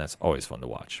 And that's always fun to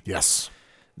watch. Yes.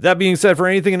 That being said, for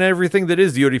anything and everything that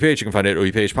is the ODPH, you can find it at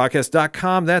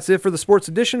odphpodcast.com. That's it for the sports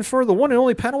edition for the one and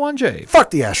only Padawan J.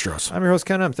 Fuck the Astros. I'm your host,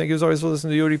 Ken M. Thank you as always for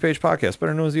listening to the ODPH Podcast,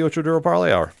 better known as the Ocho Duro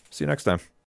Parlay Hour. See you next time.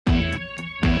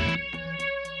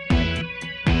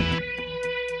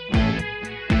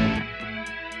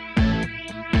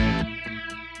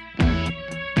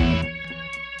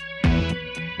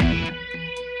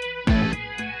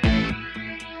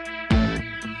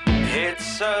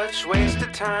 It's such waste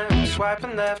of time,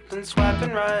 swiping left and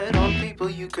swiping right on people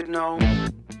you could know.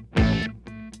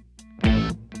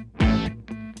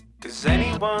 'Cause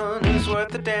anyone who's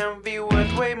worth a damn be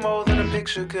worth way more than a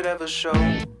picture could ever show.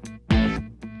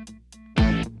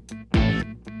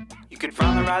 You could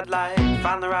find the right light,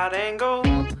 find the right angle,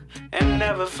 and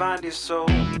never find your soul.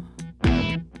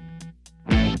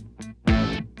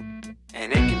 And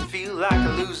it can feel like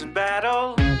a losing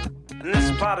battle, and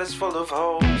this plot is full of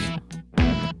holes.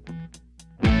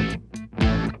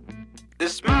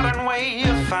 This modern way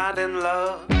of finding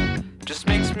love just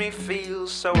makes me feel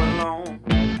so alone.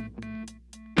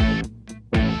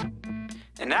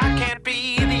 And I can't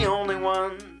be the only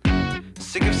one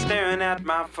sick of staring at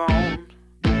my phone.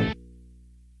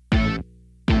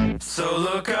 So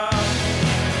look up,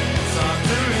 talk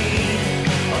to me,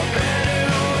 a better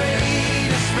way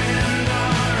to spend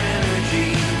our energy.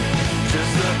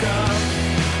 Just look up,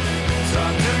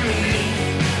 talk to me.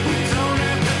 We don't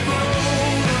have to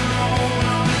float alone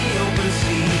on the open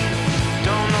sea.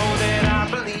 Don't know that I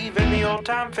believe in the old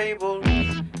time fable.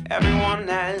 Everyone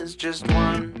has just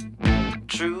one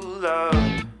true love.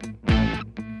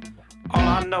 All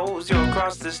I know is you're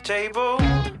across this table,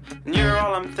 and you're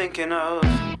all I'm thinking of.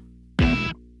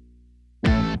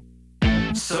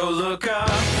 So look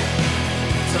up,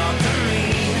 talk to me,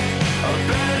 a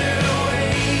better way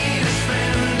to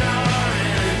spend our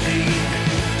energy.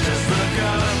 Just look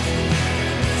up,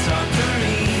 talk to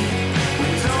me. We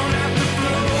don't have to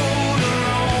float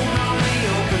alone on the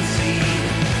open sea.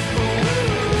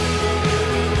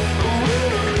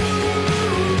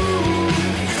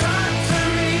 Talk to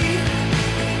me.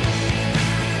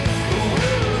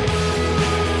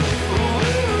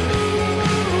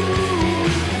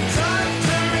 Talk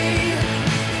to me.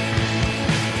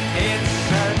 It's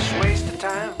such waste of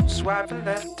time, swiping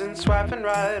left and swiping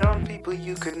right on people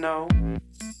you could know.